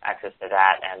access to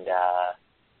that. And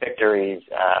Victory's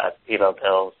Pivo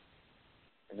Pills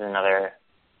is another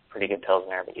pretty good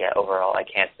Pilsner. But, yeah, overall, I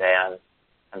can't say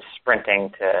I'm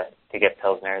sprinting to get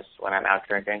Pilsners when I'm out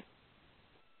drinking.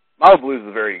 Mama Blues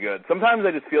is very good. Sometimes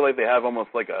I just feel like they have almost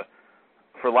like a,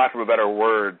 for lack of a better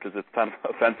word, because it's kind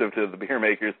of offensive to the beer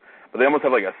makers, but they almost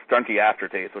have like a stunty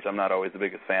aftertaste, which I'm not always the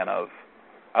biggest fan of.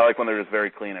 I like when they're just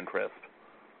very clean and crisp.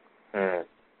 I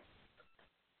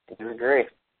do agree.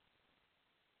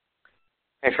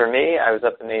 Hey, for me, I was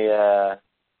up in the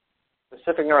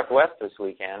Pacific Northwest this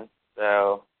weekend,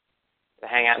 so to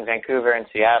hang out in Vancouver and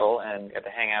Seattle and got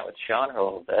to hang out with Sean for a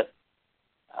little bit,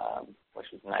 which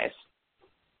was nice.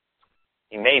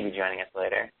 He may be joining us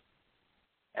later.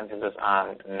 Emphasis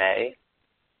on may.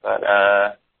 But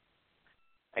I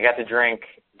got to drink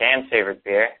Dan's favorite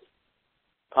beer,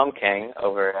 Pumpkin,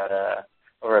 over at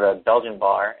a Belgian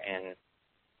bar in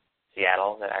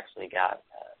Seattle that actually got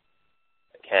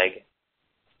a keg,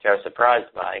 which I was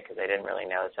surprised by because I didn't really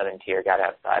know the Southern Tier got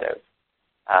outside of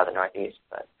the Northeast,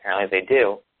 but apparently they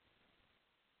do.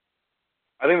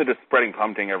 I think they're just spreading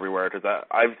Pumpkin everywhere because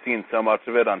I've seen so much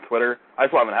of it on Twitter. I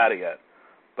still haven't had it yet,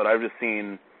 but I've just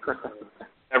seen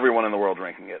everyone in the world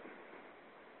drinking it.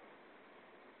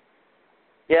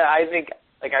 Yeah, I think,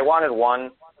 I wanted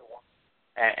one,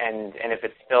 and if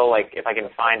it's still, if I can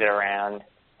find it around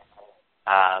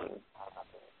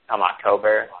come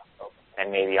October,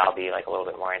 then maybe I'll be, a little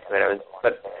bit more into it.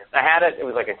 But I had it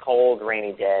was, a cold,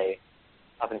 rainy day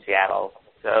up in Seattle,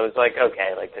 so it was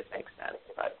okay, this makes sense.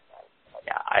 But,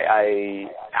 yeah, I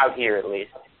out here at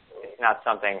least, it's not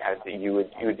something you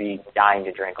would be dying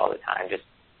to drink all the time, just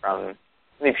from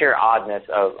the pure oddness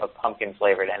of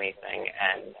pumpkin-flavored anything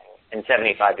and in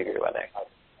 75-degree weather.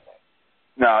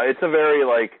 No, it's a very,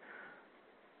 right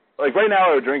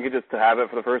now I would drink it just to have it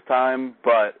for the first time,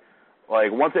 but,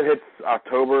 once it hits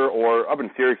October or up in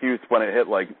Syracuse when it hit,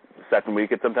 second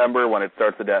week of September, when it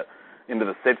starts to get into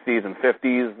the 60s and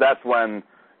 50s, that's when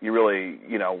you really,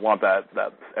 want that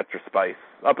extra spice.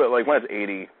 Up at, when it's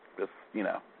 80, just,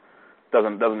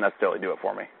 doesn't necessarily do it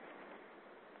for me.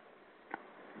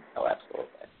 Oh, absolutely.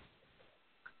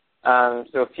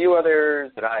 So a few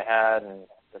others that I had, and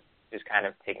just kind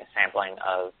of taking a sampling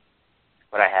of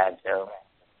what I had, so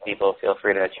people feel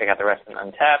free to check out the rest of them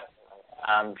Untapped.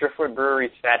 Driftwood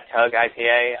Brewery's Fat Tug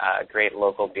IPA, a great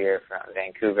local beer from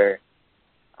Vancouver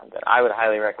that I would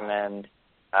highly recommend.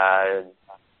 I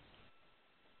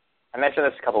mentioned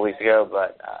this a couple weeks ago,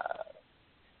 but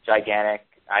Gigantic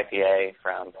IPA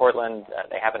from Portland.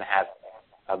 They happen to have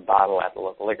a bottle at the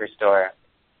local liquor store,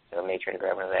 so make sure to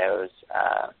grab one of those.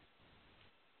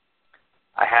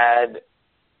 I had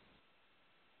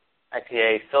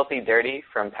IPA Filthy Dirty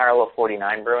from Parallel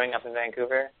 49 Brewing up in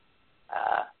Vancouver.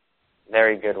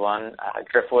 Very good one.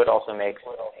 Driftwood also makes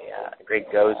a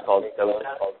great goes called Goes.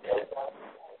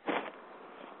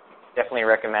 Definitely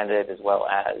recommended, as well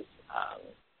as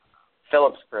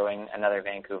Phillips Brewing, another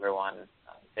Vancouver one.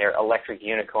 Their Electric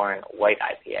Unicorn White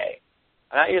IPA.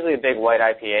 I'm not usually a big white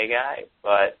IPA guy,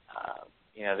 but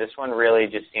this one really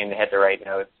just seemed to hit the right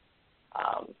notes.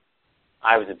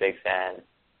 I was a big fan,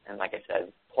 and like I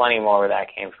said, plenty more where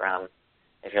that came from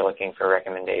if you're looking for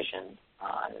recommendations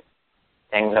on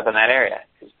things up in that area,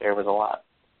 because there was a lot.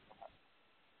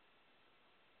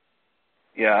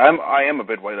 Yeah, I am a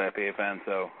big white IPA fan,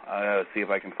 so I gotta see if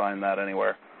I can find that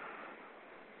anywhere.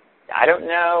 I don't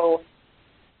know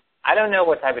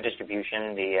what type of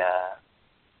distribution the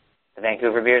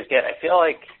Vancouver beers get. I feel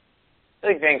like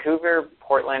Vancouver,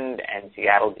 Portland, and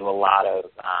Seattle do a lot of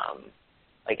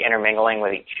intermingling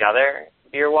with each other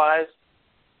beer-wise,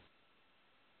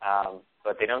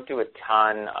 but they don't do a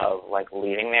ton of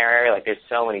leaving their area. There's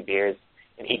so many beers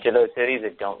in each of those cities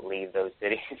that don't leave those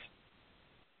cities.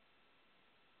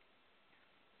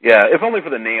 Yeah, if only for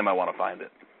the name, I want to find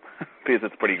it because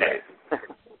it's pretty great.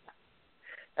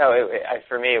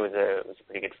 For me, it was a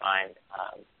pretty good find.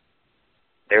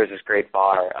 There was this great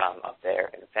bar up there,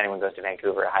 and if anyone goes to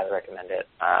Vancouver, I highly recommend it.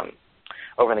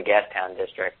 Over in the Gastown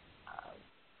district,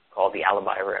 called the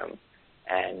Alibi Room,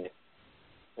 and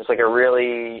it's a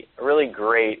really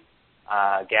great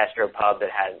gastro pub that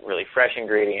had really fresh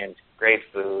ingredients, great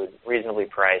food, reasonably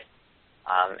priced,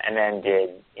 and then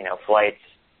did flights.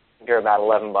 They're about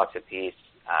 $11 a piece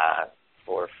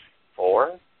for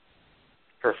four.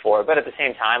 But at the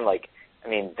same time,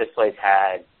 this place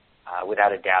had,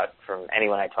 without a doubt, from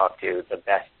anyone I talked to, the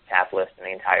best tap list in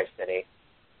the entire city.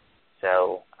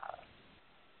 So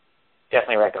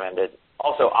definitely recommend it.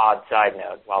 Also, odd side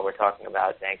note, while we're talking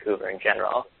about Vancouver in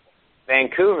general,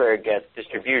 Vancouver gets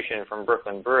distribution from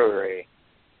Brooklyn Brewery,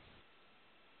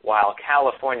 while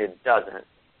California doesn't,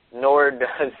 nor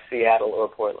does Seattle or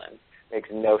Portland. Makes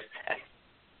no sense.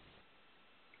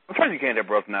 I'm surprised you can't get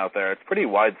Brooklyn out there. It's pretty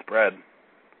widespread.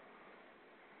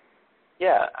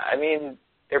 Yeah,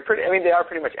 they are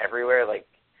pretty much everywhere.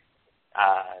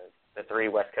 The three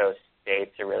West Coast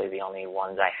states are really the only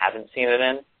ones I haven't seen it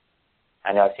in.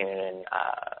 I know I've seen it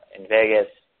in Vegas,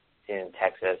 seen it in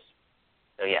Texas.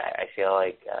 So yeah, I feel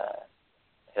like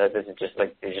this is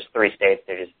there's just three states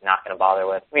they're just not going to bother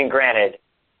with. Granted,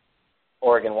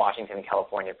 Oregon, Washington, and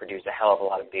California produce a hell of a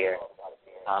lot of beer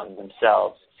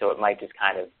themselves, so it might just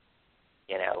kind of,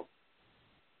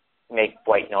 make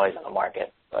white noise on the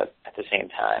market. But at the same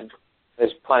time,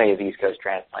 there's plenty of East Coast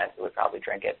transplants that would probably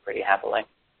drink it pretty happily.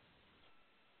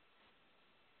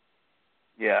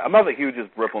 Yeah, I'm not the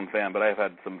hugest Brooklyn fan, but I've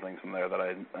had some things from there that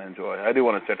I enjoy. I do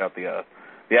want to check out the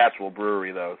actual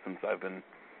brewery, though, since I've been,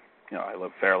 I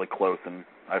live fairly close, and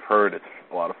I've heard it's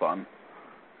a lot of fun,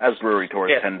 as brewery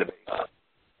tours tend to be.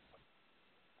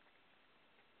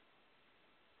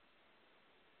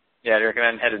 Yeah, I'd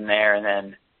recommend heading there. And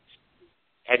then,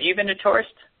 have you been to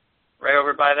Tourist, right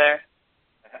over by there?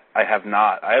 I have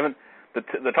not. I haven't.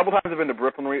 The couple times I've been to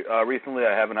Brooklyn recently,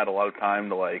 I haven't had a lot of time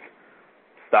to,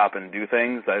 stop and do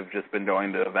things. I've just been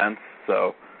going to events,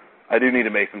 so I do need to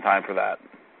make some time for that.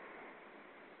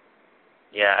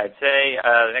 Yeah, I'd say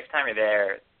the next time you're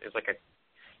there, there's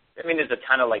there's a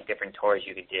ton of different tours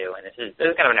you could do, and this is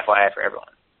kind of an FYI for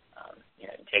everyone.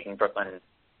 Taking Brooklyn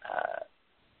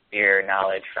beer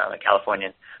knowledge from a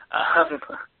Californian. You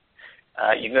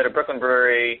can go to Brooklyn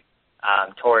Brewery,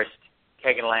 Tourist,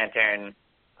 Keg and Lantern,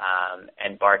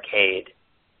 and Barcade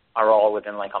are all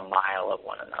within a mile of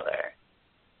one another.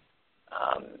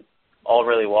 All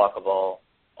really walkable,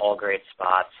 all great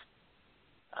spots.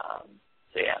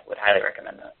 So yeah, would highly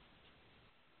recommend that.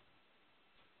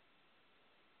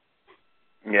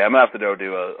 Yeah, I'm gonna have to go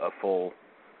do a full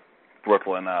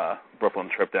Brooklyn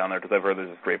trip down there because I've heard there's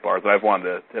just great bars. But I've wanted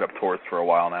to hit up Tourist for a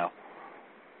while now.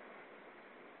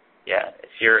 Yeah, if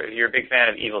you're a big fan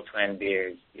of Evil Twin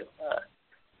beers,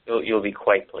 you'll be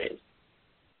quite pleased.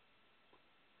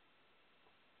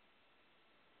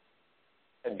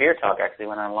 The beer talk actually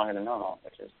went on longer than normal,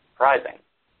 which is surprising,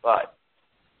 but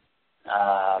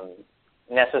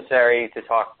necessary to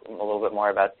talk a little bit more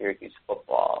about Syracuse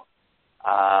football.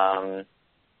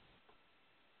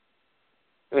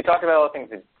 We talked about all the things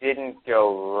that didn't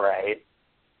go right.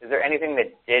 Is there anything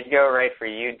that did go right for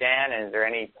you, Dan? And is there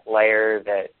any player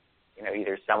that,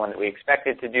 either someone that we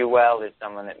expected to do well, or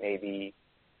someone that maybe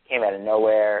came out of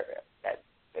nowhere that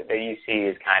you see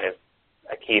as kind of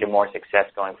a key to more success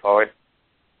going forward?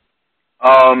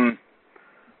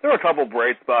 There were a couple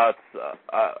bright spots.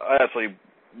 I actually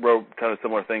wrote kind of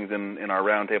similar things in our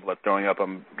roundtable that's going up.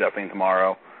 I'm definitely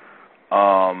tomorrow.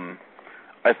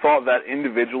 I thought that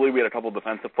individually we had a couple of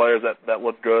defensive players that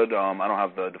looked good. I don't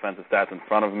have the defensive stats in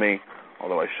front of me,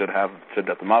 although I should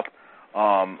get them up.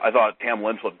 I thought Cam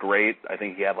Lynch looked great. I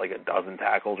think he had a dozen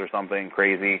tackles or something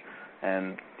crazy,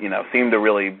 and seemed to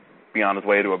really be on his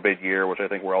way to a big year, which I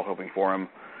think we're all hoping for him.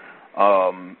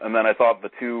 And then I thought the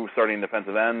two starting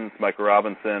defensive ends, Micah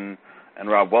Robinson and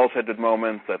Rob Welch, had good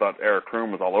moments. I thought Eric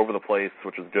Kroom was all over the place,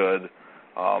 which was good.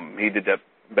 He did get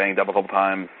banged up a couple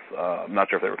times. I'm not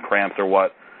sure if they were cramps or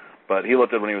what, but he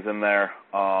looked good when he was in there.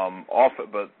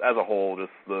 But as a whole,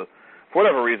 for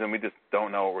whatever reason, we just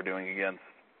don't know what we're doing against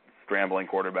scrambling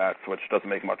quarterbacks, which doesn't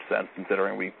make much sense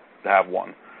considering we have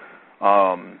one.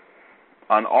 On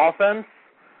offense,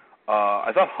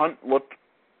 I thought Hunt looked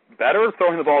better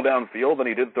throwing the ball downfield than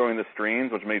he did throwing the screens,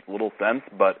 which makes little sense,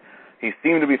 but he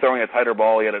seemed to be throwing a tighter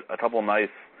ball. He had a couple nice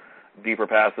deeper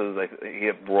passes. He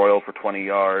hit Broyle for 20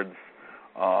 yards.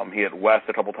 He hit West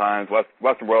a couple times. West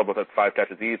and Broyle both had 5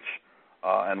 catches each,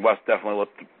 and West definitely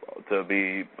looked to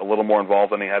be a little more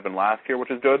involved than he had been last year,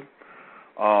 which is good.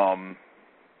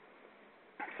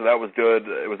 So that was good.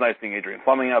 It was nice seeing Adrian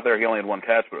Fleming out there. He only had 1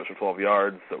 catch, but it was for 12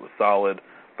 yards, so it was solid.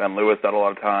 Ben Lewis had a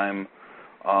lot of time.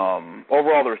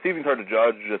 Overall, the receiving's hard to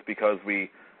judge just because we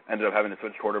ended up having to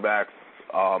switch quarterbacks.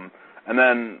 And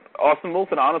then Austin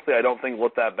Wilson, honestly, I don't think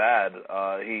looked that bad.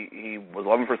 He was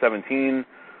 11 for 17,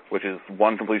 which is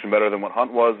 1 completion better than what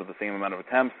Hunt was with the same amount of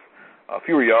attempts.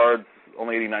 Fewer yards,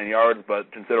 only 89 yards,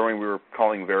 but considering we were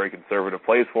calling very conservative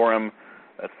plays for him,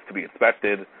 that's to be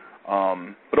expected.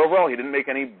 But overall, he didn't make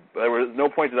any. There was no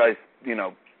point that I,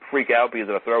 freak out because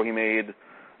of a throw he made.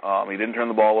 He didn't turn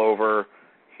the ball over.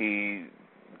 He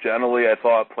generally, I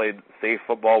thought, played safe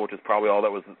football, which is probably all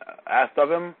that was asked of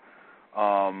him.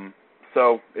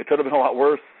 So it could have been a lot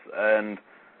worse, and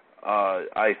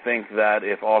I think that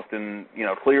if Austin,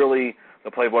 clearly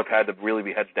the playbook had to really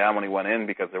be hedged down when he went in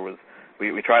because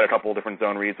we tried a couple of different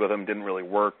zone reads with him, didn't really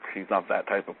work. He's not that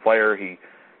type of player. He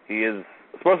is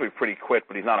supposed to be pretty quick,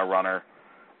 but he's not a runner.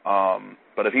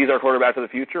 But if he's our quarterback of the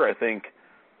future, I think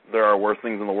there are worse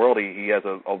things in the world. He has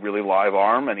a really live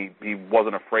arm, and he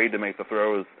wasn't afraid to make the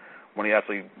throws when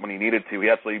he needed to. He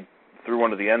actually threw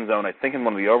one to the end zone, I think in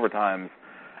one of the overtimes,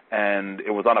 and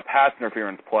it was on a pass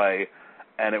interference play,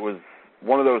 and it was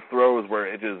one of those throws where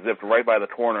it just zipped right by the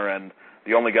corner, and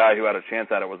the only guy who had a chance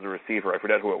at it was the receiver. I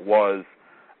forget who it was.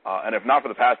 And if not for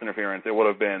the pass interference, it would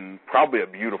have been probably a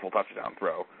beautiful touchdown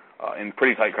throw in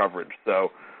pretty tight coverage.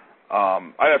 So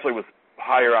I actually was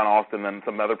higher on Austin than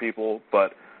some other people,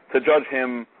 but to judge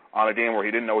him on a game where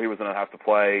he didn't know he was going to have to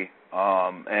play,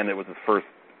 and it was his first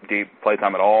game play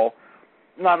time at all,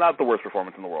 not the worst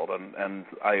performance in the world. And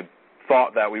I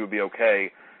thought that we would be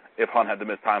okay if Hunt had to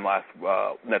miss time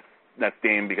next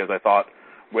game, because I thought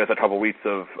with a couple weeks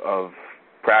of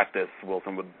practice,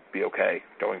 Wilson would be okay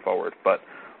going forward. But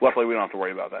luckily, we don't have to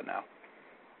worry about that now.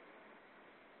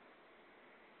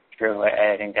 True.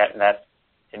 I think that's,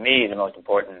 to me, the most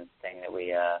important thing that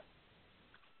we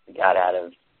got out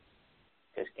of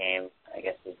this game, I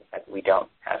guess, is the fact that we don't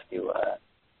have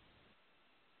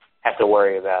to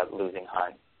worry about losing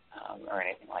Hunt or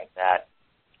anything like that.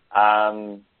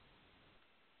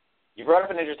 You brought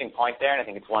up an interesting point there, and I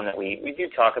think it's one that we do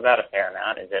talk about a fair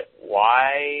amount, is that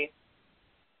why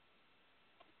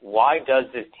does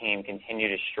this team continue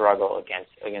to struggle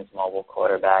against mobile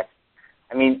quarterbacks?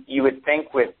 I mean, you would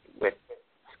think with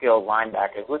skilled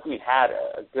linebackers, which we've had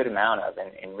a good amount of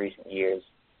in recent years,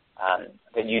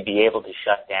 that you'd be able to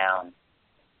shut down,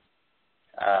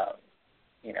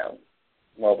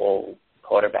 mobile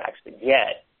quarterbacks. But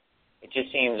yet, it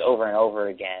just seems over and over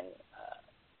again,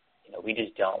 we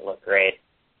just don't look great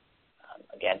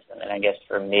against them. And I guess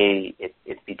for me,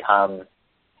 it's become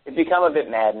a bit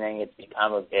maddening. It's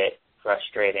become a bit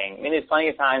frustrating. I mean, there's plenty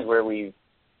of times where we've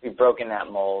broken that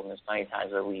mold, and there's plenty of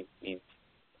times where we've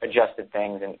adjusted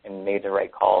things and made the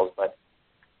right calls. But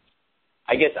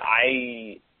I guess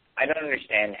I don't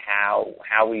understand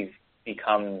how we've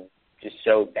become just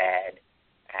so bad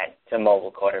to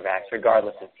mobile quarterbacks,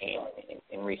 regardless of team,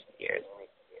 in recent years.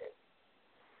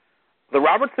 The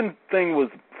Robertson thing was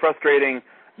frustrating,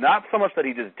 not so much that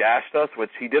he just dashed us, which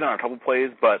he did on a couple plays,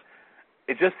 but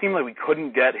it just seemed like we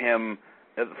couldn't get him.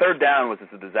 Third down was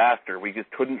just a disaster. We just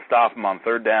couldn't stop him on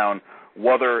third down,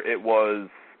 whether it was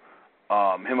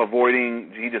him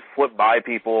avoiding, he just slipped by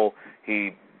people,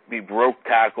 he broke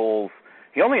tackles.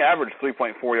 He only averaged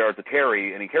 3.4 yards a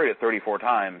carry, and he carried it 34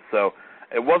 times. So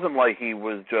it wasn't like he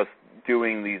was just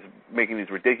making these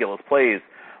ridiculous plays.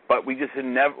 But we just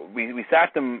we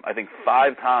sacked him, I think,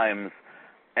 5 times,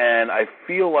 and I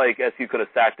feel like SU could have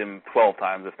sacked him 12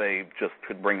 times if they just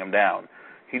could bring him down.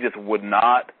 He just would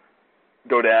not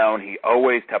go down. He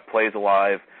always kept plays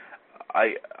alive.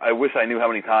 I wish I knew how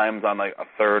many times on like a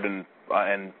third and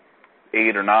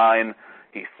 8 or 9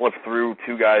 he slipped through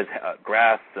 2 guys'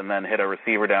 grass and then hit a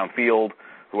receiver downfield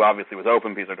who obviously was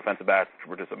open because our defensive backs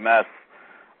were just a mess.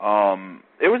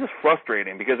 It was just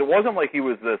frustrating because it wasn't like he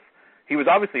was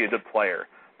obviously a good player,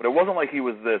 but it wasn't like he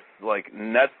was this like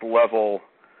next level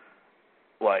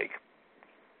like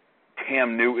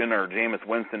Cam Newton or Jameis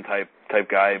Winston type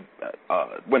guy.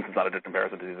 Winston's not a good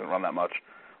comparison because he doesn't run that much,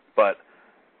 but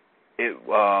it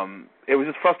was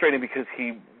just frustrating because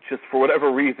he just, for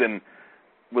whatever reason,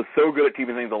 was so good at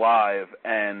keeping things alive,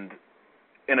 and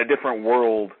in a different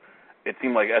world, it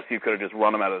seemed like SU could have just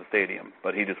run him out of the stadium,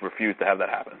 but he just refused to have that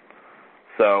happen.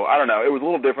 So, I don't know. It was a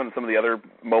little different than some of the other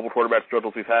mobile quarterback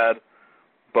struggles we've had,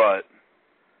 but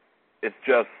it's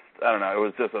just, I don't know, it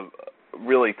was just a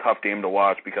really tough game to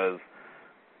watch because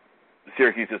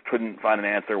Syracuse just couldn't find an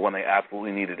answer when they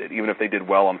absolutely needed it, even if they did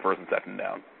well on first and second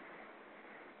down.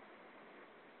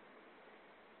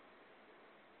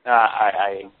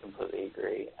 I completely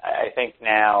agree. I think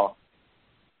now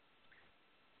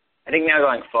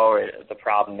going forward, the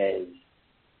problem is,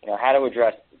 how to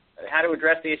address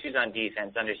the issues on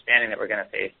defense, understanding that we're going to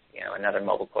face, another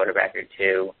mobile quarterback or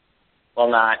two, while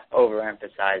not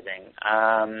overemphasizing.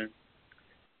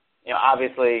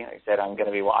 Obviously, like I said, I'm going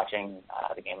to be watching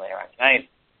the game later on tonight.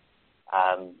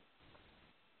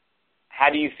 How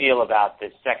do you feel about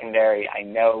this secondary? I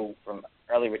know from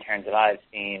early returns that I've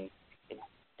seen, it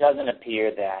doesn't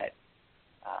appear that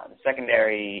The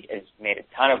secondary has made a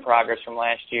ton of progress from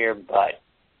last year, but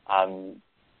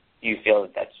do you feel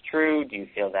that that's true? Do you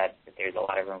feel that there's a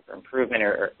lot of room for improvement,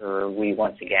 or are we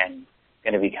once again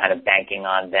going to be kind of banking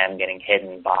on them getting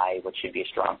hidden by what should be a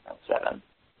strong front seven,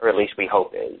 or at least we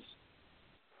hope is?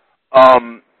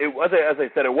 It was, as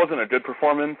I said, it wasn't a good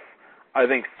performance. I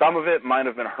think some of it might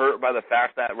have been hurt by the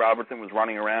fact that Robertson was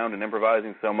running around and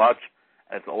improvising so much.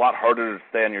 It's a lot harder to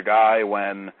stay on your guy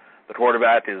when the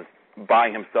quarterback is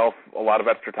buying himself a lot of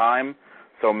extra time.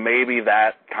 So maybe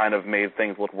that kind of made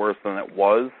things look worse than it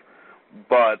was.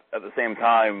 But at the same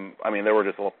time, I mean, there were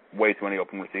just way too many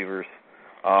open receivers.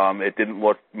 It didn't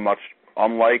look much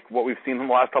unlike what we've seen in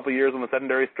the last couple of years when the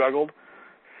secondary struggled.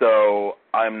 So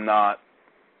I'm not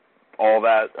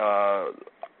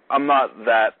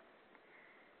that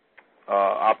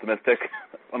optimistic,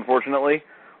 unfortunately.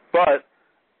 But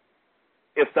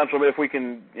if we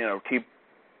can, keep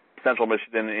Central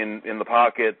Michigan in the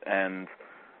pocket and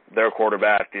their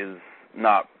quarterback is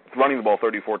not running the ball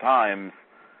 34 times,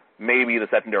 maybe the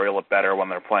secondary will look better when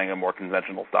they're playing a more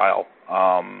conventional style.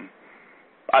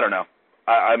 I don't know.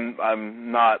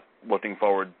 I'm not looking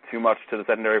forward too much to the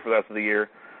secondary for the rest of the year.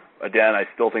 Again, I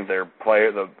still think the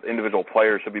individual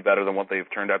players should be better than what they've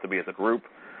turned out to be as a group.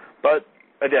 But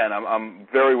again, I'm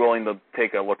very willing to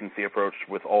take a look-and-see approach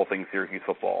with all things Syracuse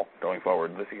football going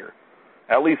forward this year,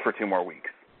 at least for 2 more weeks.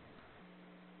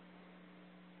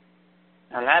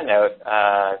 On that note,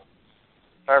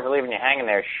 sorry for leaving you hanging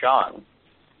there, Sean.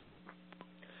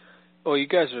 Well, you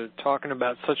guys are talking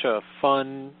about such a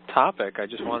fun topic. I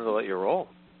just wanted to let you roll.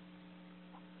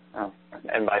 Oh.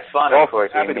 And by fun, of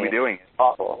course, happy to be doing it.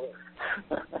 Awful.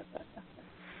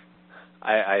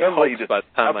 I hope you just by the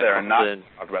time I come in,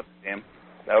 talk about the game.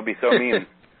 That would be so mean.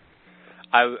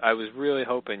 I was really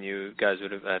hoping you guys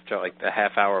would have, after like the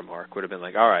half-hour mark, would have been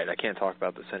like, all right, I can't talk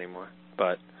about this anymore.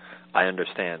 But I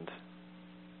understand.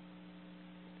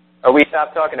 Oh, we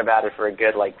stopped talking about it for a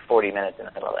good 40 minutes in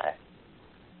the middle of that.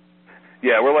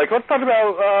 Yeah, we're like, let's talk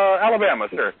about Alabama,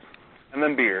 sure, and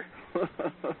then beer.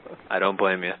 I don't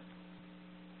blame you.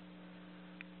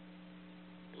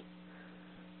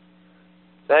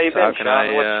 So how you been,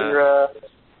 Sean?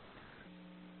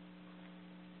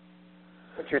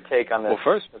 What's your take on this,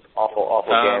 this awful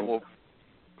game? Well,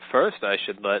 first, I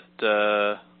should let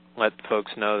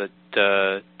folks know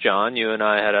that John, you and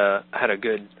I had a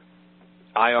good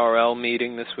IRL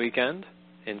meeting this weekend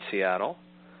in Seattle,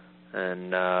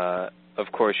 and of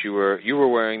course you were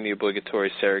wearing the obligatory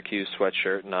Syracuse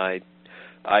sweatshirt, and I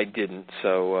didn't,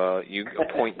 so a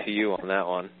point to you on that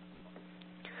one.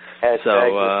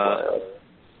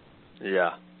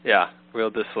 Yeah, real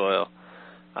disloyal.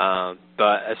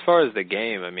 But as far as the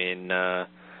game, I mean,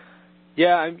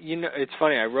 it's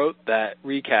funny. I wrote that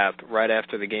recap right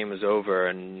after the game was over,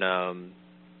 and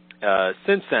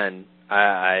since then,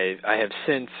 I have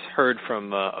since heard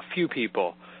from a few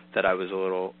people that I was a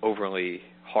little overly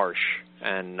harsh,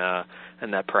 and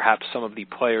that perhaps some of the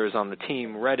players on the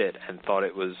team read it and thought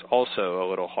it was also a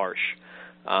little harsh.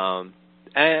 And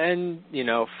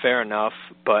fair enough,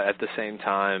 but at the same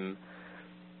time,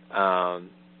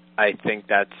 I think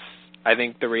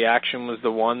the reaction was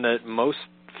the one that most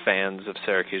fans of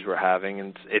Syracuse were having,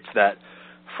 and it's that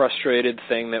frustrated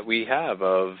thing that we have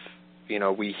of,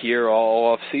 we hear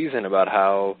all off season about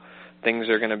how things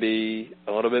are going to be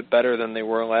a little bit better than they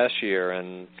were last year,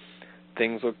 and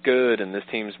things look good, and this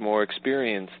team's more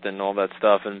experienced, and all that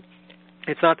stuff. And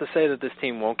it's not to say that this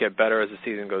team won't get better as the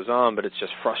season goes on, but it's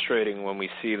just frustrating when we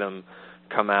see them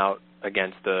come out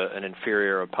against an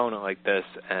inferior opponent like this.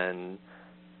 And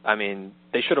I mean,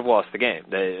 they should have lost the game.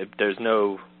 There's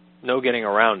no getting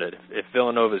around it. If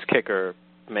Villanova's kicker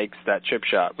makes that chip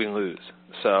shot, we lose.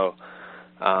 So,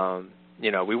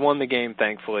 we won the game,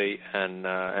 thankfully,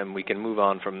 and we can move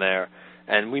on from there.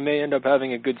 And we may end up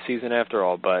having a good season after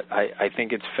all, but I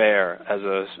think it's fair as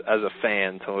a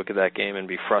fan to look at that game and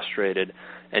be frustrated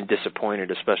and disappointed,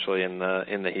 especially in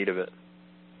the heat of it.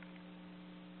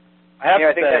 I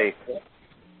have to say...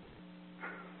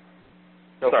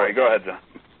 Sorry, go ahead, John.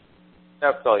 No,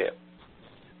 it's all you.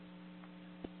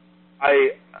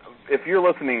 If you're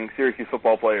listening, Syracuse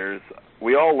football players,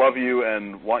 we all love you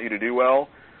and want you to do well,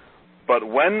 but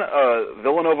when a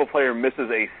Villanova player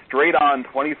misses a straight-on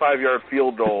 25-yard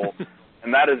field goal,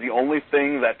 and that is the only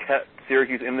thing that kept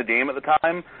Syracuse in the game at the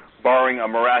time, barring a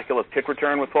miraculous kick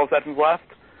return with 12 seconds left,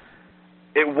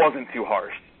 it wasn't too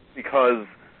harsh, because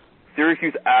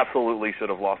Syracuse absolutely should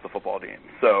have lost the football game.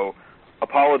 So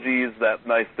apologies that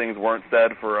nice things weren't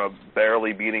said for a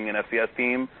barely beating an FCS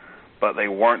team, but they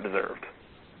weren't deserved.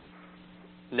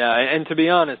 No, and to be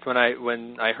honest, when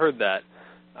I heard that,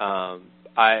 I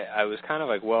was kind of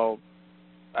like, well,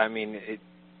 I mean,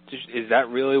 is that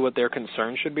really what their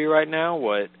concern should be right now?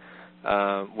 What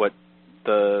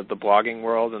the blogging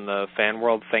world and the fan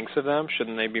world thinks of them?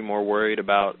 Shouldn't they be more worried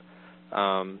about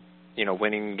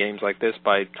winning games like this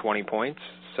by 20 points?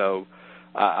 So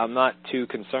I'm not too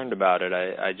concerned about it.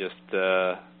 I just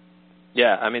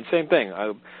same thing.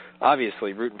 I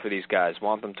obviously rooting for these guys.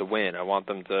 Want them to win. I want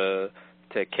them to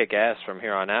kick ass from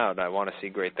here on out. I want to see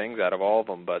great things out of all of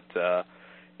them, but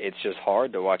it's just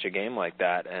hard to watch a game like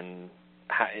that and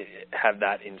have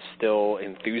that instill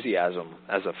enthusiasm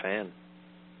as a fan.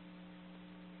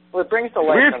 Well, it brings to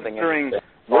light something interesting.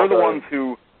 We're the ones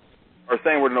who are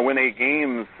saying we're going to win 8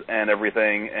 games and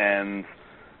everything, and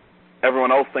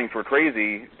everyone else thinks we're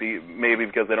crazy, maybe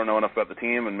because they don't know enough about the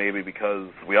team and maybe because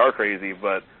we are crazy,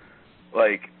 but,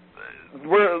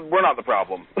 we're not the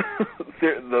problem.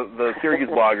 the Syracuse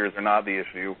bloggers are not the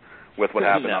issue with what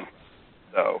happened. No.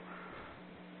 So,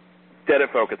 get it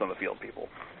focused on the field, people.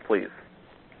 Please.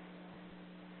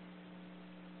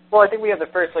 Well, I think we have the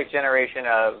first generation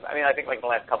of, I think the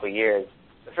last couple of years,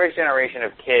 the first generation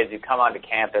of kids who come onto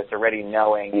campus already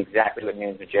knowing exactly what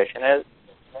Noon's Magician is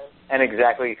and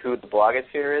exactly who the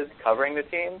blogosphere is covering the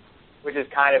team, which has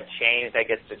kind of changed, I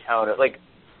guess, the tone of,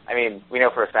 we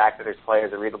know for a fact that there's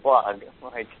players that read the blog,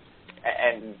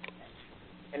 and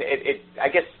it I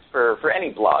guess for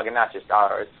any blog, and not just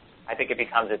ours, I think it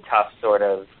becomes a tough sort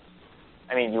of,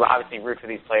 you obviously root for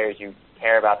these players, you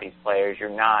care about these players, you're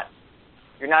not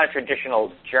a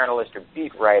traditional journalist or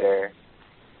beat writer,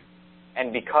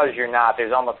 and because you're not,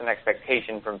 there's almost an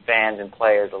expectation from fans and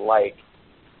players alike,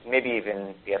 maybe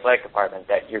even the athletic department,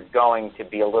 that you're going to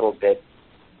be a little bit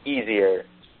easier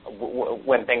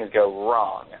when things go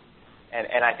wrong.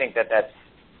 And I think that's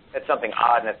something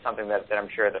odd, and that's something that I'm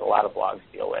sure that a lot of blogs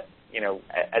deal with,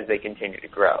 as they continue to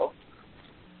grow.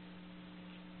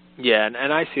 Yeah,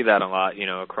 and I see that a lot,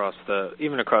 across the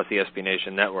SB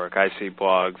Nation network. I see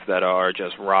blogs that are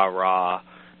just rah-rah,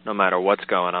 no matter what's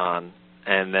going on.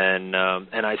 And then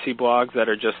and I see blogs that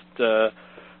are just,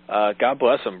 God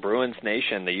bless them, Bruins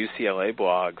Nation, the UCLA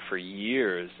blog, for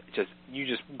years. You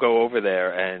just go over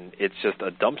there, and it's just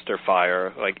a dumpster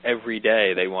fire. Every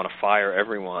day they want to fire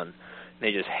everyone.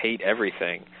 They just hate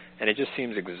everything. And it just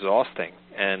seems exhausting.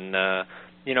 And,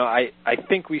 I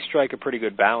think we strike a pretty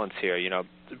good balance here,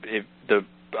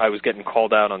 I was getting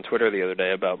called out on Twitter the other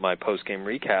day about my post-game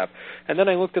recap, and then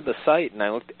I looked at the site, and I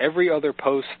looked every other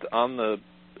post on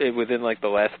within the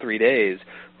last 3 days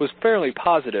was fairly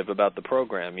positive about the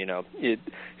program.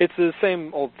 It's the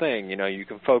same old thing. You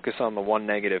can focus on the one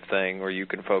negative thing, or you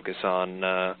can focus on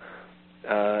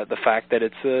the fact that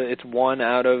it's one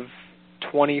out of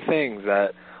 20 things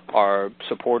that are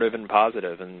supportive and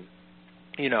positive. And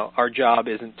our job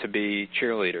isn't to be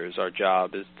cheerleaders. Our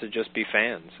job is to just be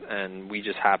fans. And we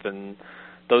just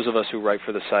those of us who write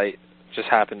for the site just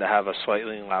happen to have a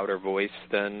slightly louder voice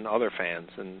than other fans.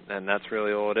 And that's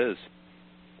really all it is.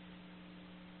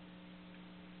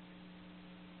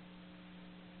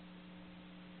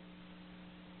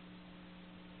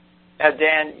 Now,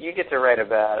 Dan, you get to write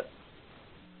about,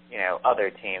 other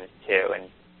teams too. And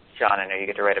Sean, I know you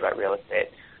get to write about real estate.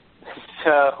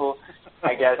 So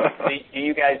I guess, do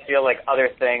you guys feel like other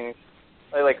things,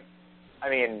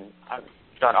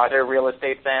 John, are there real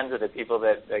estate fans? Are there people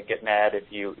that get mad if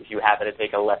you happen to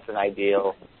take a less than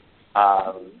ideal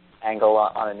angle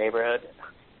on a neighborhood?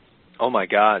 Oh my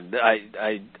God! I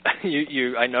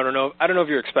don't know if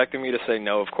you're expecting me to say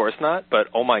no. Of course not. But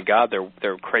oh my God,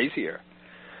 they're crazier,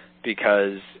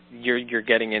 because you're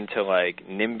getting into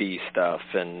NIMBY stuff,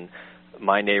 and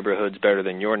my neighborhood's better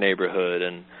than your neighborhood,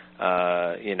 and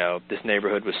this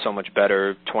neighborhood was so much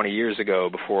better 20 years ago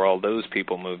before all those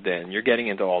people moved in. You're getting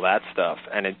into all that stuff,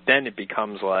 and then it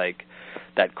becomes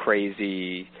that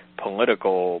crazy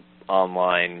political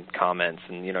online comments,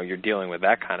 and you're dealing with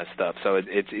that kind of stuff. So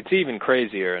it's even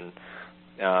crazier. And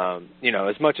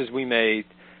as much as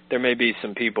there may be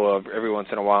some people every once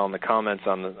in a while in the comments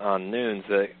on Noons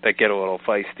that get a little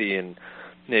feisty and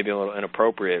maybe a little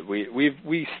inappropriate.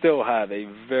 We still have a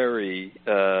very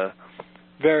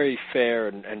very fair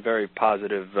and very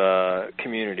positive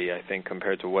community, I think,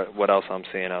 compared to what else I'm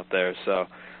seeing out there. So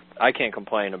I can't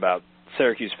complain about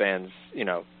Syracuse fans.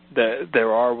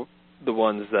 There are the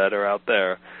ones that are out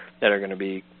there that are going to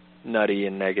be nutty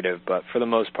and negative, but for the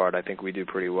most part, I think we do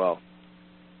pretty well.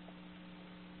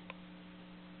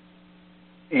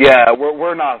 Yeah,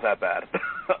 we're not that bad.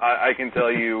 I can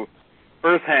tell you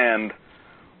firsthand,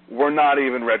 we're not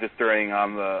even registering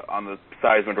on the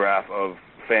seismograph of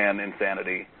fan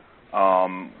insanity.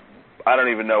 I don't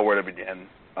even know where to begin,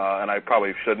 and I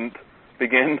probably shouldn't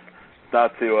begin,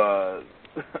 not to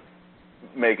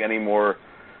make any more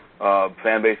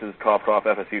fan bases cough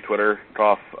FSU Twitter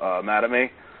cough mad at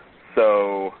me.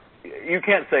 So you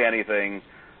can't say anything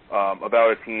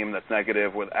about a team that's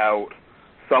negative without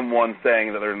someone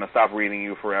saying that they're going to stop reading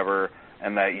you forever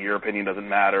and that your opinion doesn't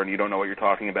matter and you don't know what you're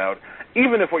talking about.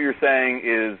 Even if what you're saying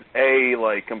is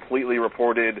like completely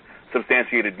reported,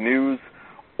 substantiated news,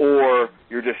 or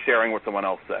you're just sharing what someone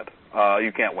else said.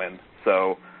 You can't win.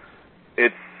 So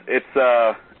it's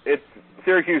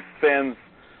Syracuse fans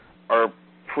are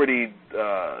pretty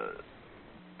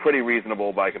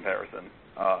reasonable by comparison,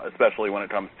 especially when it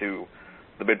comes to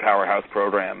the big powerhouse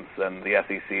programs and the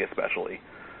SEC especially.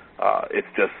 It's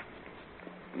just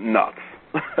nuts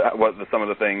what some of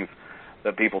the things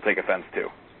that people take offense to.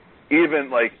 Even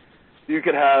like you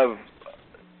could have,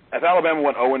 if Alabama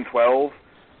went 0-12,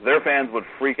 their fans would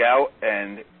freak out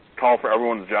and call for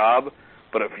everyone's job.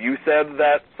 But if you said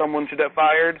that someone should get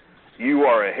fired, you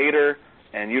are a hater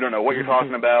and you don't know what you're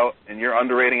talking about, and you're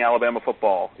underrating Alabama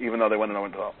football, even though they went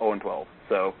 0-12.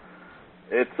 So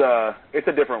it's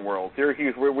a different world.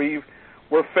 Syracuse,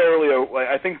 we're fairly.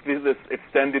 I think this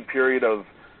extended period of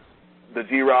the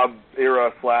G-Rob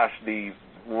era / the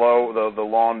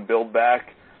long build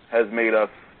back has made us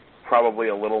probably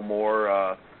a little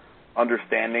more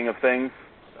understanding of things.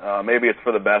 Maybe it's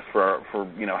for the best for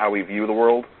how we view the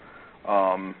world.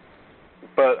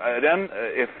 But then,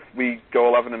 if we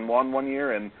go 11-1 one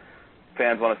year and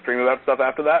fans want to stream about stuff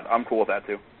after that, I'm cool with that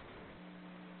too.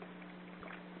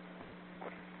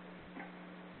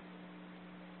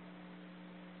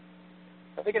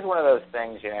 I think it's one of those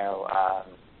things,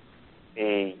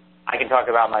 I can talk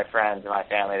about my friends and my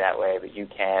family that way, but you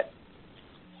can't,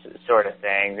 sort of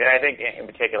thing. And I think in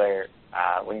particular,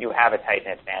 when you have a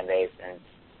tight-knit fan base,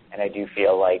 and I do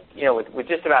feel like, with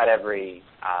just about every,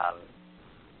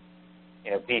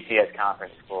 BCS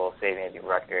conference school, say maybe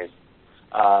Rutgers,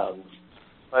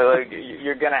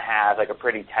 you're going to have like a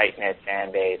pretty tight-knit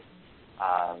fan base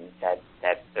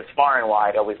that's far and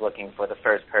wide, always looking for the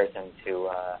first person to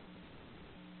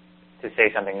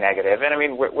say something negative. And I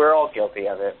mean, we're all guilty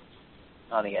of it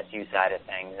on the SU side of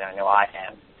things. And I know I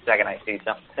am. The second I see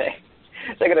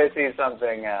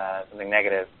something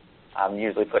negative, I'm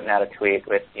usually putting out a tweet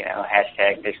with,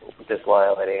 hashtag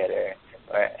disloyalty or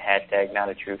hashtag not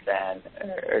a true fan,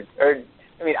 or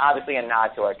I mean, obviously a nod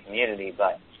to our community,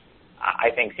 but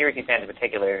I think Syracuse fans in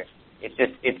particular,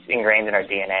 it's ingrained in our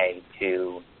DNA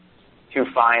to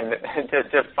find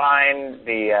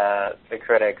the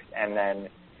critics and then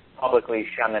publicly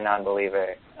shun the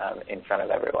non-believer in front of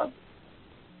everyone.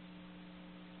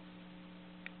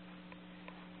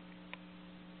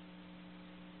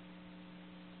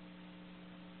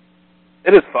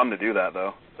 It is fun to do that,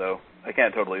 though. So I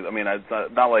can't totally. I mean, it's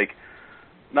not like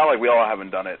we all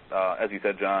haven't done it. As you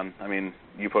said, John. I mean,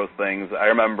 you post things. I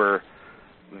remember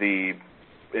in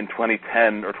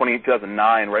 2010 or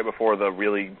 2009, right before the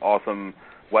really awesome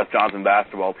Wes Johnson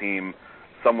basketball team,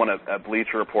 someone at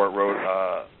Bleacher Report wrote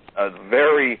a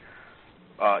very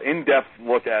in-depth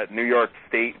look at New York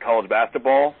State college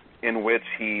basketball, in which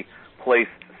he placed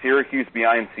Syracuse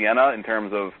behind Siena in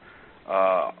terms of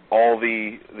all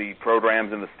the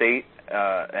programs in the state,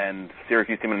 and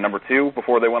Syracuse came in number 2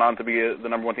 before they went on to be the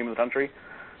number 1 team in the country.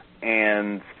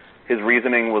 And his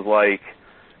reasoning was like,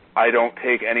 I don't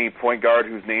take any point guard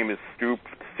whose name is Stoop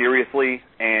seriously,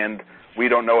 and we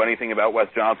don't know anything about Wes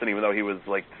Johnson, even though he was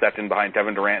like second behind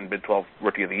Kevin Durant in Big 12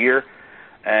 Rookie of the Year.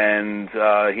 And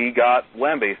he got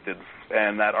lambasted,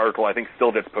 and that article I think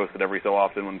still gets posted every so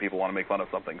often when people want to make fun of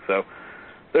something. So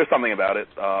there's something about it.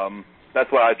 That's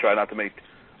why I try not to make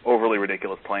overly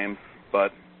ridiculous claims,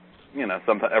 but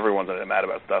sometimes everyone's mad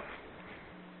about stuff.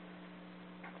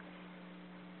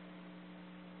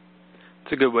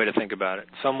 It's a good way to think about it.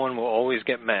 Someone will always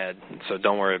get mad, so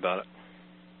don't worry about it.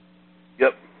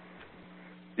 Yep.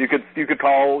 You could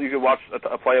watch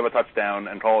a play of a touchdown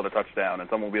and call it a touchdown, and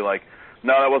someone will be like,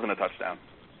 "No, that wasn't a touchdown."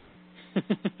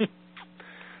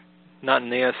 Not in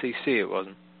the SEC, it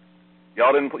wasn't.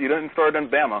 You didn't start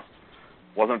against Bama.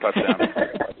 Wasn't a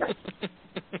touchdown.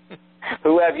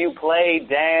 Who have you played,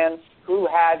 Dan? Who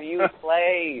have you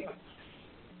played?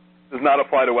 Does not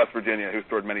apply to West Virginia, who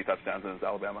scored many touchdowns against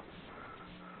Alabama.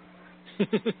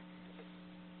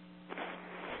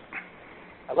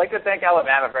 I'd like to thank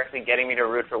Alabama for actually getting me to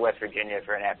root for West Virginia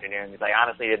for an afternoon, because I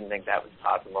honestly didn't think that was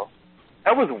possible.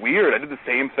 That was weird. I did the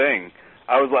same thing.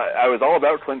 I was all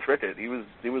about Clint Trickett. He was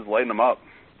lighting them up.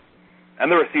 And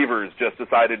the receivers just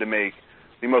decided to make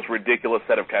the most ridiculous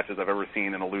set of catches I've ever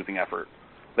seen in a losing effort.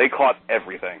 They caught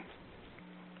everything.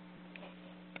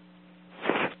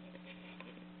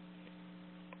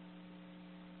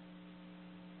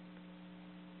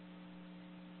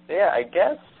 Yeah, I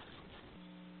guess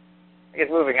I guess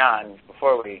moving on,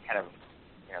 before we kind of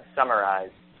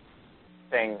summarize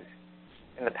things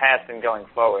in the past and going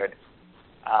forward,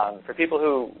 for people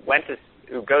who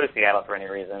go to Seattle for any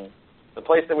reason, the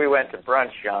place that we went to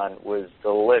brunch, Sean, was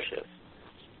delicious.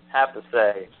 Have to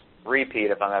say,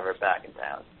 repeat if I'm ever back in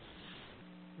town.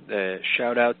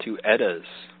 Shout out to Edda's,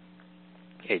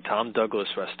 a Tom Douglas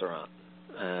restaurant,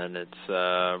 and it's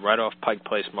right off Pike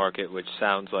Place Market, which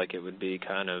sounds like it would be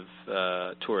kind of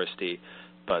touristy,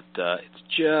 but it's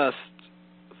just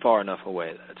far enough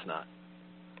away that it's not.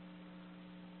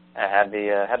 I had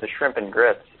the shrimp and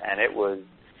grits, and it was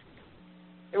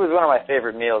one of my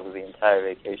favorite meals of the entire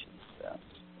vacation. So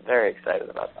very excited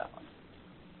about that one.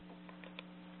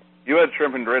 You had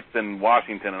shrimp and grits in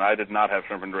Washington, and I did not have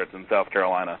shrimp and grits in South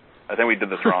Carolina. I think we did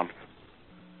this wrong.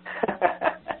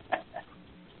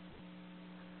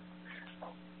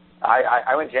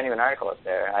 I went genuine article up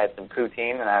there. I had some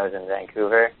poutine when I was in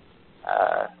Vancouver.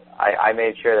 I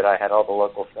made sure that I had all the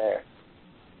local fare.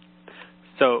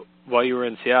 So while you were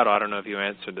in Seattle, I don't know if you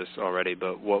answered this already,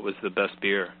 but what was the best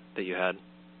beer that you had?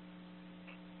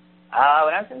 When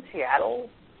I was in Seattle,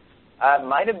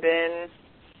 might have been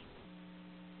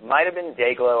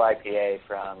Dayglow IPA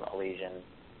from Elysian.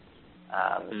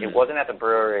 It wasn't at the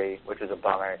brewery, which was a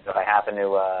bummer, so I happened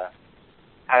to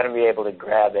be able to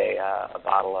grab a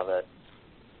bottle of it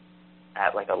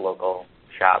at like a local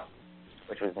shop,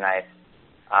 which was nice.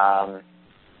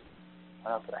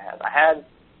 What else did I have? I had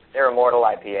their Immortal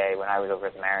IPA when I was over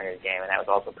at the Mariners game, and that was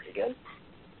also pretty good.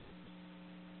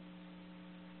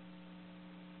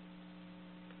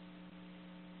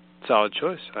 Solid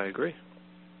choice. I agree.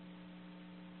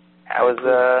 How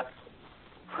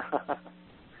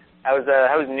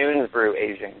was Noon's Brew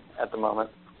aging at the moment?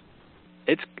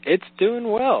 It's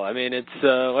doing well. I mean, it's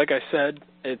like I said,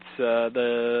 it's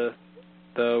the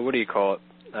what do you call it?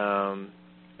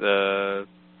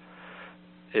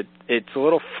 It's a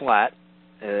little flat.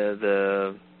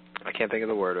 I can't think of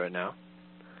the word right now.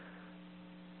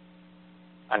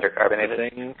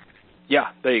 Undercarbonated.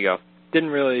 Yeah, there you go. Didn't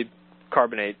really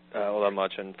carbonate all that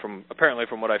much, and from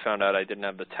what I found out, I didn't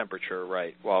have the temperature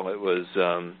right while it was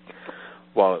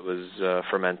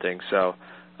fermenting. So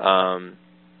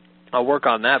I'll work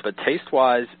on that. But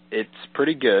taste-wise, it's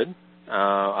pretty good.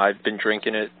 I've been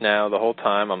drinking it now the whole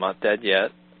time. I'm not dead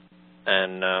yet,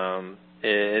 and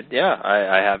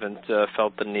I haven't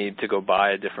felt the need to go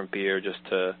buy a different beer just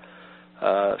to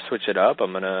switch it up.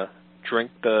 I'm gonna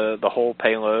drink the whole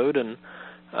payload, and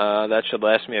that should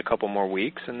last me a couple more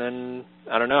weeks, and then,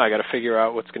 I don't know, I got to figure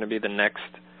out what's going to be the next,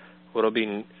 what'll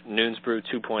be Noon's Brew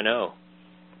 2.0. You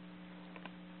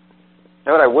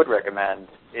know what I would recommend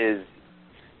is,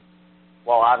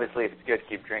 well, obviously if it's good,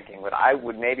 keep drinking, but I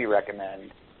would maybe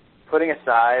recommend putting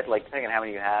aside, like, depending on how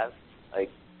many you have, like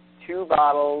 2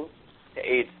 bottles to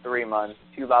age 3 months,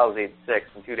 2 bottles to age 6,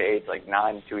 and 2 to age, like,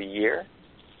 9 to a year.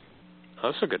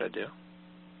 Oh, that's a good idea.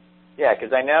 Yeah,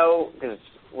 because I know, because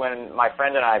when my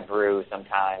friend and I brew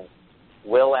sometimes,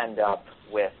 we'll end up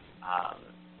with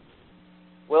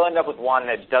one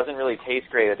that doesn't really taste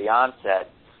great at the onset,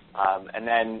 and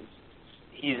then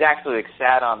he's actually like,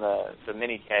 sat on the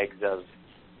mini kegs of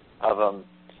them,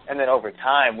 and then over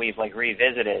time we've like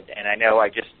revisited. And I know I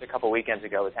just a couple weekends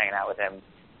ago was hanging out with him.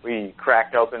 We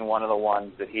cracked open one of the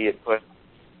ones that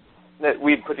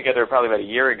we'd put together probably about a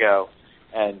year ago,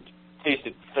 and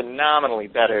tasted phenomenally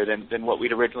better than what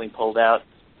we'd originally pulled out.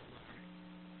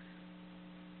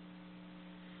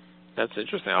 That's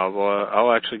interesting.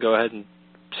 I'll actually go ahead and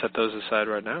set those aside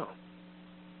right now.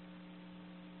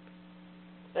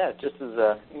 Yeah, just as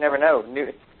you never know.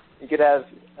 You could have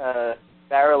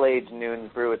barrel-aged Noon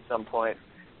Brew at some point.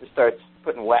 Just start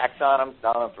putting wax on them,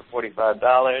 selling them for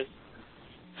 $45.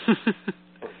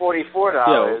 For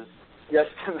 $44 just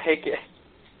to make it.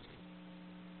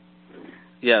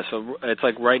 Yeah, so it's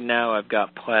like right now I've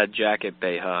got Plaid Jacket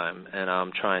Bayheim, and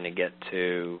I'm trying to get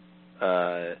to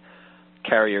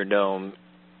Carrier Dome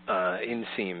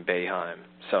Inseam Bayheim.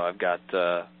 So I've got,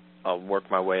 I'll work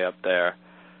my way up there,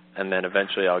 and then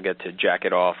eventually I'll get to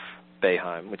Jacket Off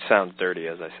Bayheim, which sounds dirty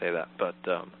as I say that, but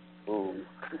ooh.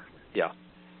 Yeah.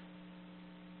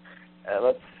 I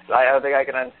don't think I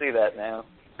can unsee that now.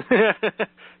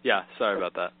 Yeah, sorry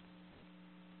about that.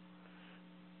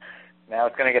 Now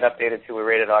it's going to get updated to a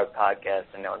Rated R podcast,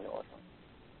 and no one will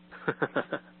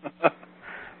listen.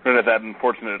 Rid of that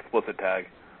unfortunate explicit tag.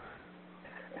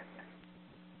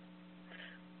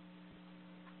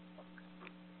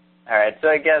 All right, so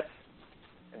I guess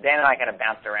Dan and I kind of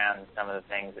bounced around some of the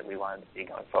things that we wanted to see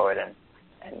going forward, and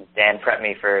Dan prepped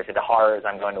me for the horrors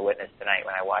I'm going to witness tonight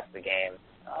when I watch the game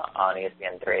on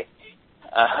ESPN3.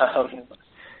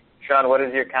 Sean, what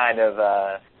is your kind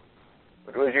of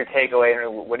what was your takeaway?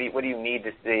 What do you need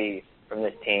to see from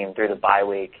this team through the bye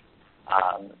week,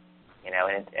 and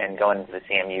going into the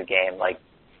CMU game? Like,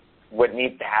 what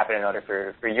needs to happen in order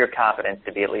for your confidence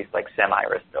to be at least like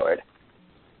semi-restored?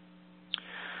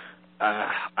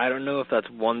 I don't know if that's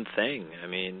one thing. I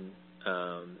mean,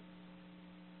 I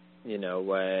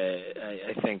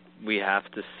think we have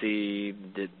to see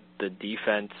the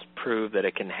defense prove that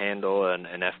it can handle an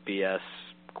FBS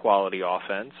quality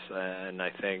offense, and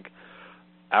I think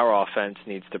our offense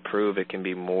needs to prove it can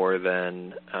be more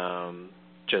than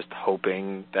just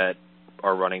hoping that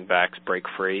our running backs break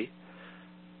free.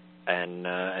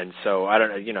 And so I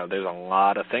don't know, there's a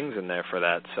lot of things in there for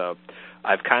that. So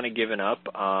I've kind of given up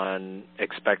on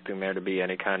expecting there to be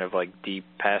any kind of like deep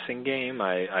passing game.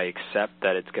 I accept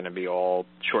that it's going to be all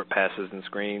short passes and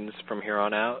screens from here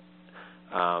on out.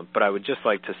 But I would just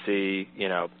like to see,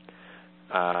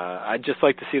 I'd just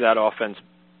like to see that offense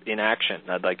in action.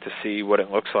 I'd like to see what it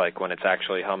looks like when it's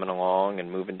actually humming along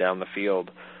and moving down the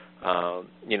field.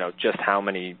 Just how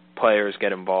many players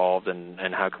get involved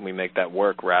and how can we make that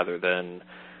work rather than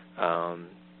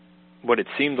what it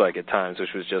seemed like at times, which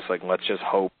was just like, let's just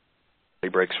hope he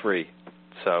breaks free.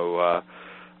 So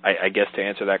I guess to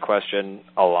answer that question,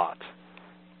 a lot.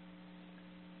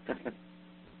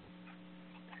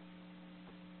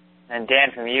 And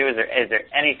Dan, from you, is there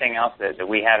anything else that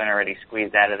we haven't already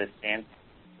squeezed out of this team?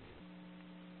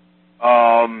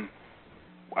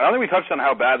 I don't think we touched on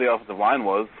how bad the offensive line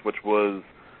was, which was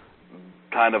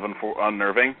kind of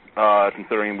unnerving,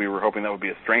 considering we were hoping that would be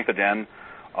a strength again,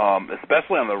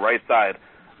 especially on the right side.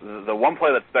 The one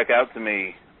play that stuck out to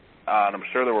me, and I'm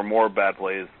sure there were more bad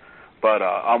plays, but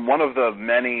on one of the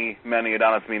many,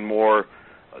 more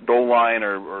goal line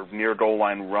or near goal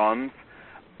line runs,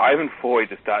 Ivan Floyd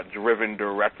just got driven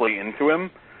directly into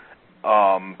him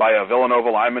by a Villanova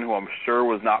lineman who I'm sure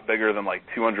was not bigger than like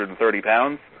 230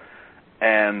 pounds.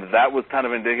 And that was kind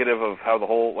of indicative of how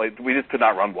we just could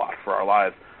not run block for our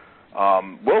lives.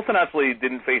 Wilson actually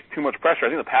didn't face too much pressure. I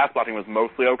think the pass blocking was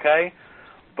mostly okay,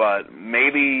 but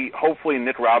hopefully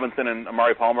Nick Robinson and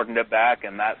Amari Palmer can get back,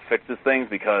 and that fixes things,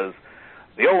 because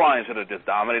the O-line should have just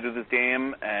dominated this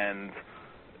game, and,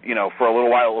 for a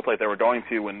little while it looked like they were going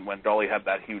to when Gully had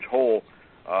that huge hole,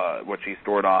 which he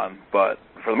scored on. But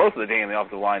for most of the game, the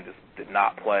offensive line just did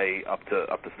not play up to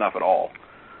snuff at all.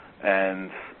 And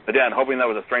again, hoping that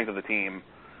was a strength of the team.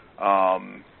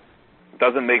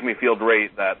 Doesn't make me feel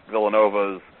great that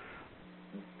Villanova's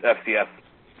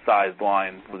FCS-sized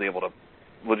line was able to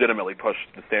legitimately push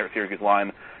the Syracuse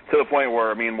line to the point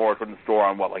where Amin Moore couldn't score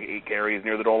on, 8 carries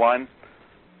near the goal line,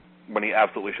 when he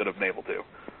absolutely should have been able to.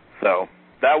 So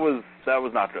that was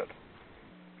not good.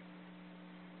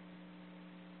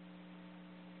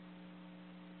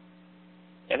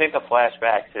 I think the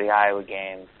flashbacks to the Iowa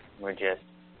game were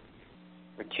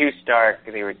too stark.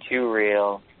 They were too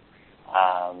real.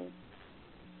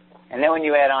 And then when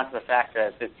you add on to the fact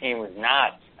that this team was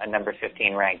not a number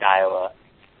 15 ranked Iowa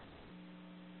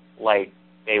like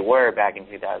they were back in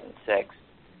 2006,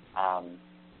 I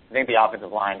think the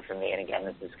offensive line for me, and again,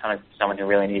 this is kind of someone who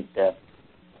really needs to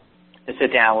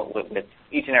sit down with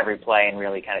each and every play and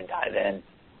really kind of dive in.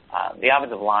 The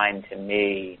offensive line to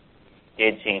me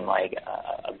did seem like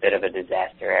a bit of a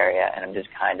disaster area, and I'm just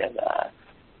kind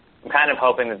of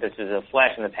hoping that this is a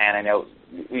flash in the pan. I know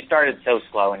we started so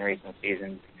slow in recent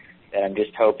seasons that I'm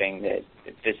just hoping that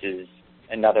this is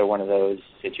another one of those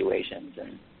situations,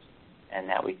 and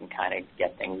that we can kind of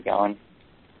get things going.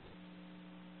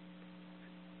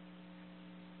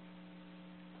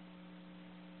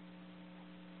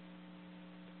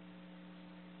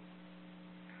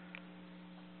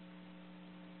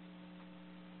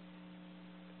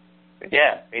 But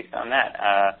yeah, based on that,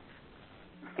 I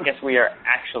guess we are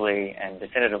actually and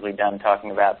definitively done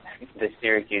talking about the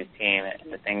Syracuse team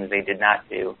and the things they did not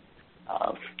do.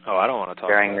 I don't want to talk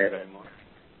about it anymore.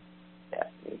 Yeah,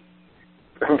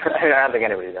 I don't think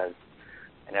anybody does.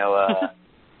 I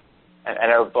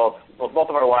know both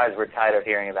of our wives were tired of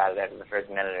hearing about it after the first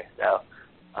minute or so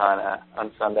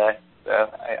on Sunday. So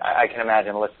I can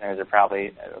imagine listeners are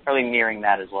probably nearing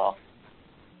that as well.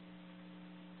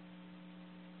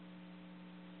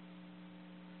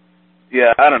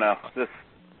 Yeah, I don't know.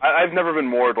 I've never been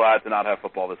more glad to not have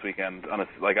football this weekend.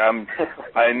 Honestly,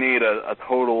 I need a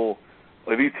total.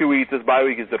 These 2 weeks, this bye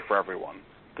week is good for everyone,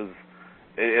 because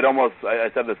it almost. I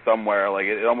said this somewhere.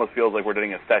 It almost feels like we're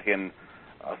getting a second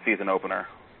season opener.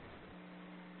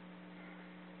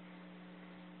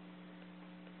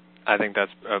 I think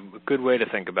that's a good way to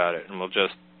think about it, and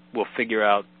we'll figure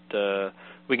out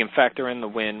we can factor in the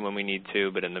win when we need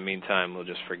to, but in the meantime, we'll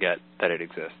just forget that it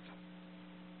exists.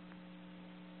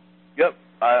 Yep,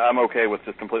 I'm okay with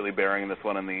just completely burying this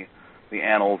one in the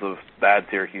annals of bad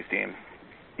Syracuse teams,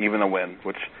 even a win,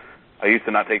 which I used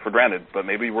to not take for granted, but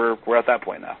maybe we're at that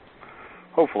point now.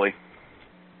 Hopefully.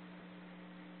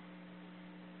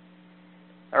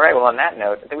 All right, well, on that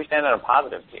note, I think we stand on a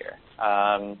positive here.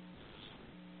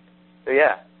 So,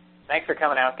 yeah, thanks for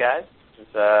coming out, guys. It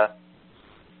was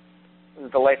a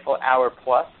delightful hour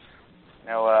plus.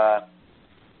 In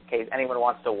case anyone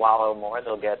wants to wallow more,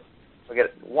 we'll get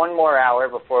one more hour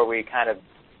before we kind of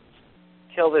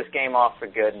kill this game off for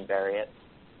good and bury it.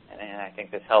 And I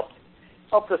think this helps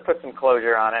us put some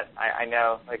closure on it. I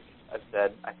know, like I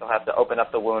said, I still have to open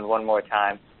up the wound one more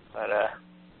time, but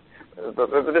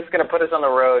this is going to put us on the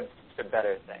road to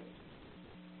better things.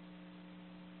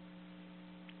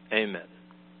 Amen.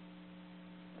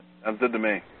 Sounds good to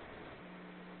me.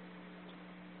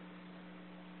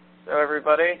 So,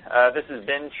 everybody, this has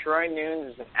been Troy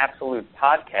Nunes' Absolute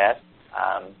Podcast.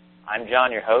 I'm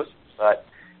John, your host, but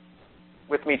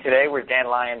with me today were Dan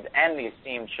Lyons and the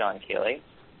esteemed Sean Keeley.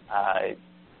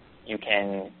 You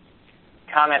can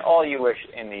comment all you wish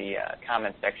in the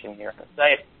comment section here on the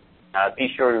site.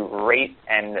 Be sure to rate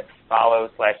and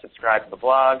follow/subscribe to the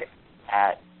blog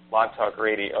at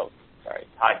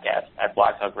podcast at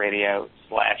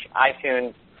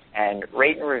blogtalkradio/iTunes, and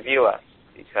rate and review us,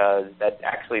 because that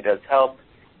actually does help.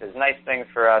 There's nice things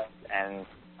for us, and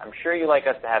I'm sure you like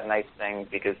us to have nice things,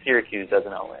 because Syracuse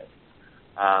doesn't always.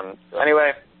 So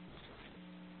anyway,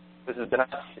 this has been us.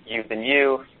 You've been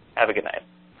you. Have a good night.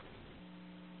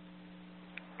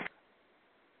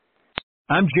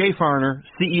 I'm Jay Farner,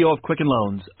 CEO of Quicken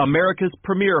Loans, America's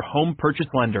premier home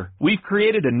purchase lender. We've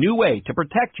created a new way to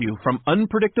protect you from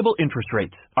unpredictable interest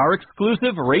rates. Our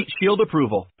exclusive Rate Shield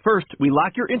approval. First, we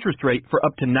lock your interest rate for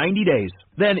up to 90 days.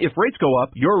 Then, if rates go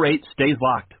up, your rate stays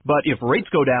locked. But if rates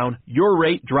go down, your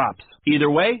rate drops. Either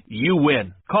way, you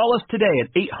win. Call us today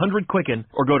at 800-QUICKEN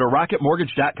or go to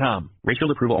rocketmortgage.com. Rate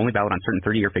Shield approval only valid on certain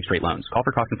 30-year fixed-rate loans. Call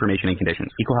for cost information and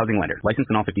conditions. Equal housing lender. Licensed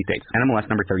in all 50 states. NMLS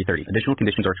number 3030. Additional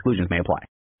conditions or exclusions may apply.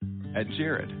 At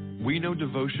Jared, we know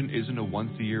devotion isn't a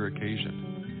once-a-year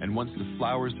occasion. And once the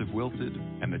flowers have wilted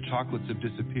and the chocolates have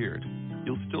disappeared,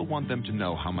 you'll still want them to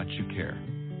know how much you care.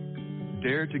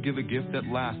 Dare to give a gift that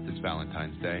lasts this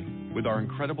Valentine's Day with our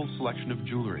incredible selection of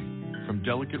jewelry. From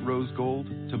delicate rose gold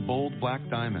to bold black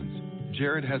diamonds,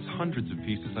 Jared has hundreds of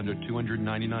pieces under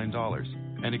 $299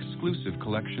 and exclusive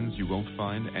collections you won't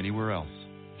find anywhere else.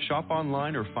 Shop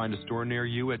online or find a store near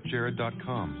you at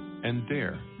jared.com and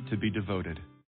dare to be devoted.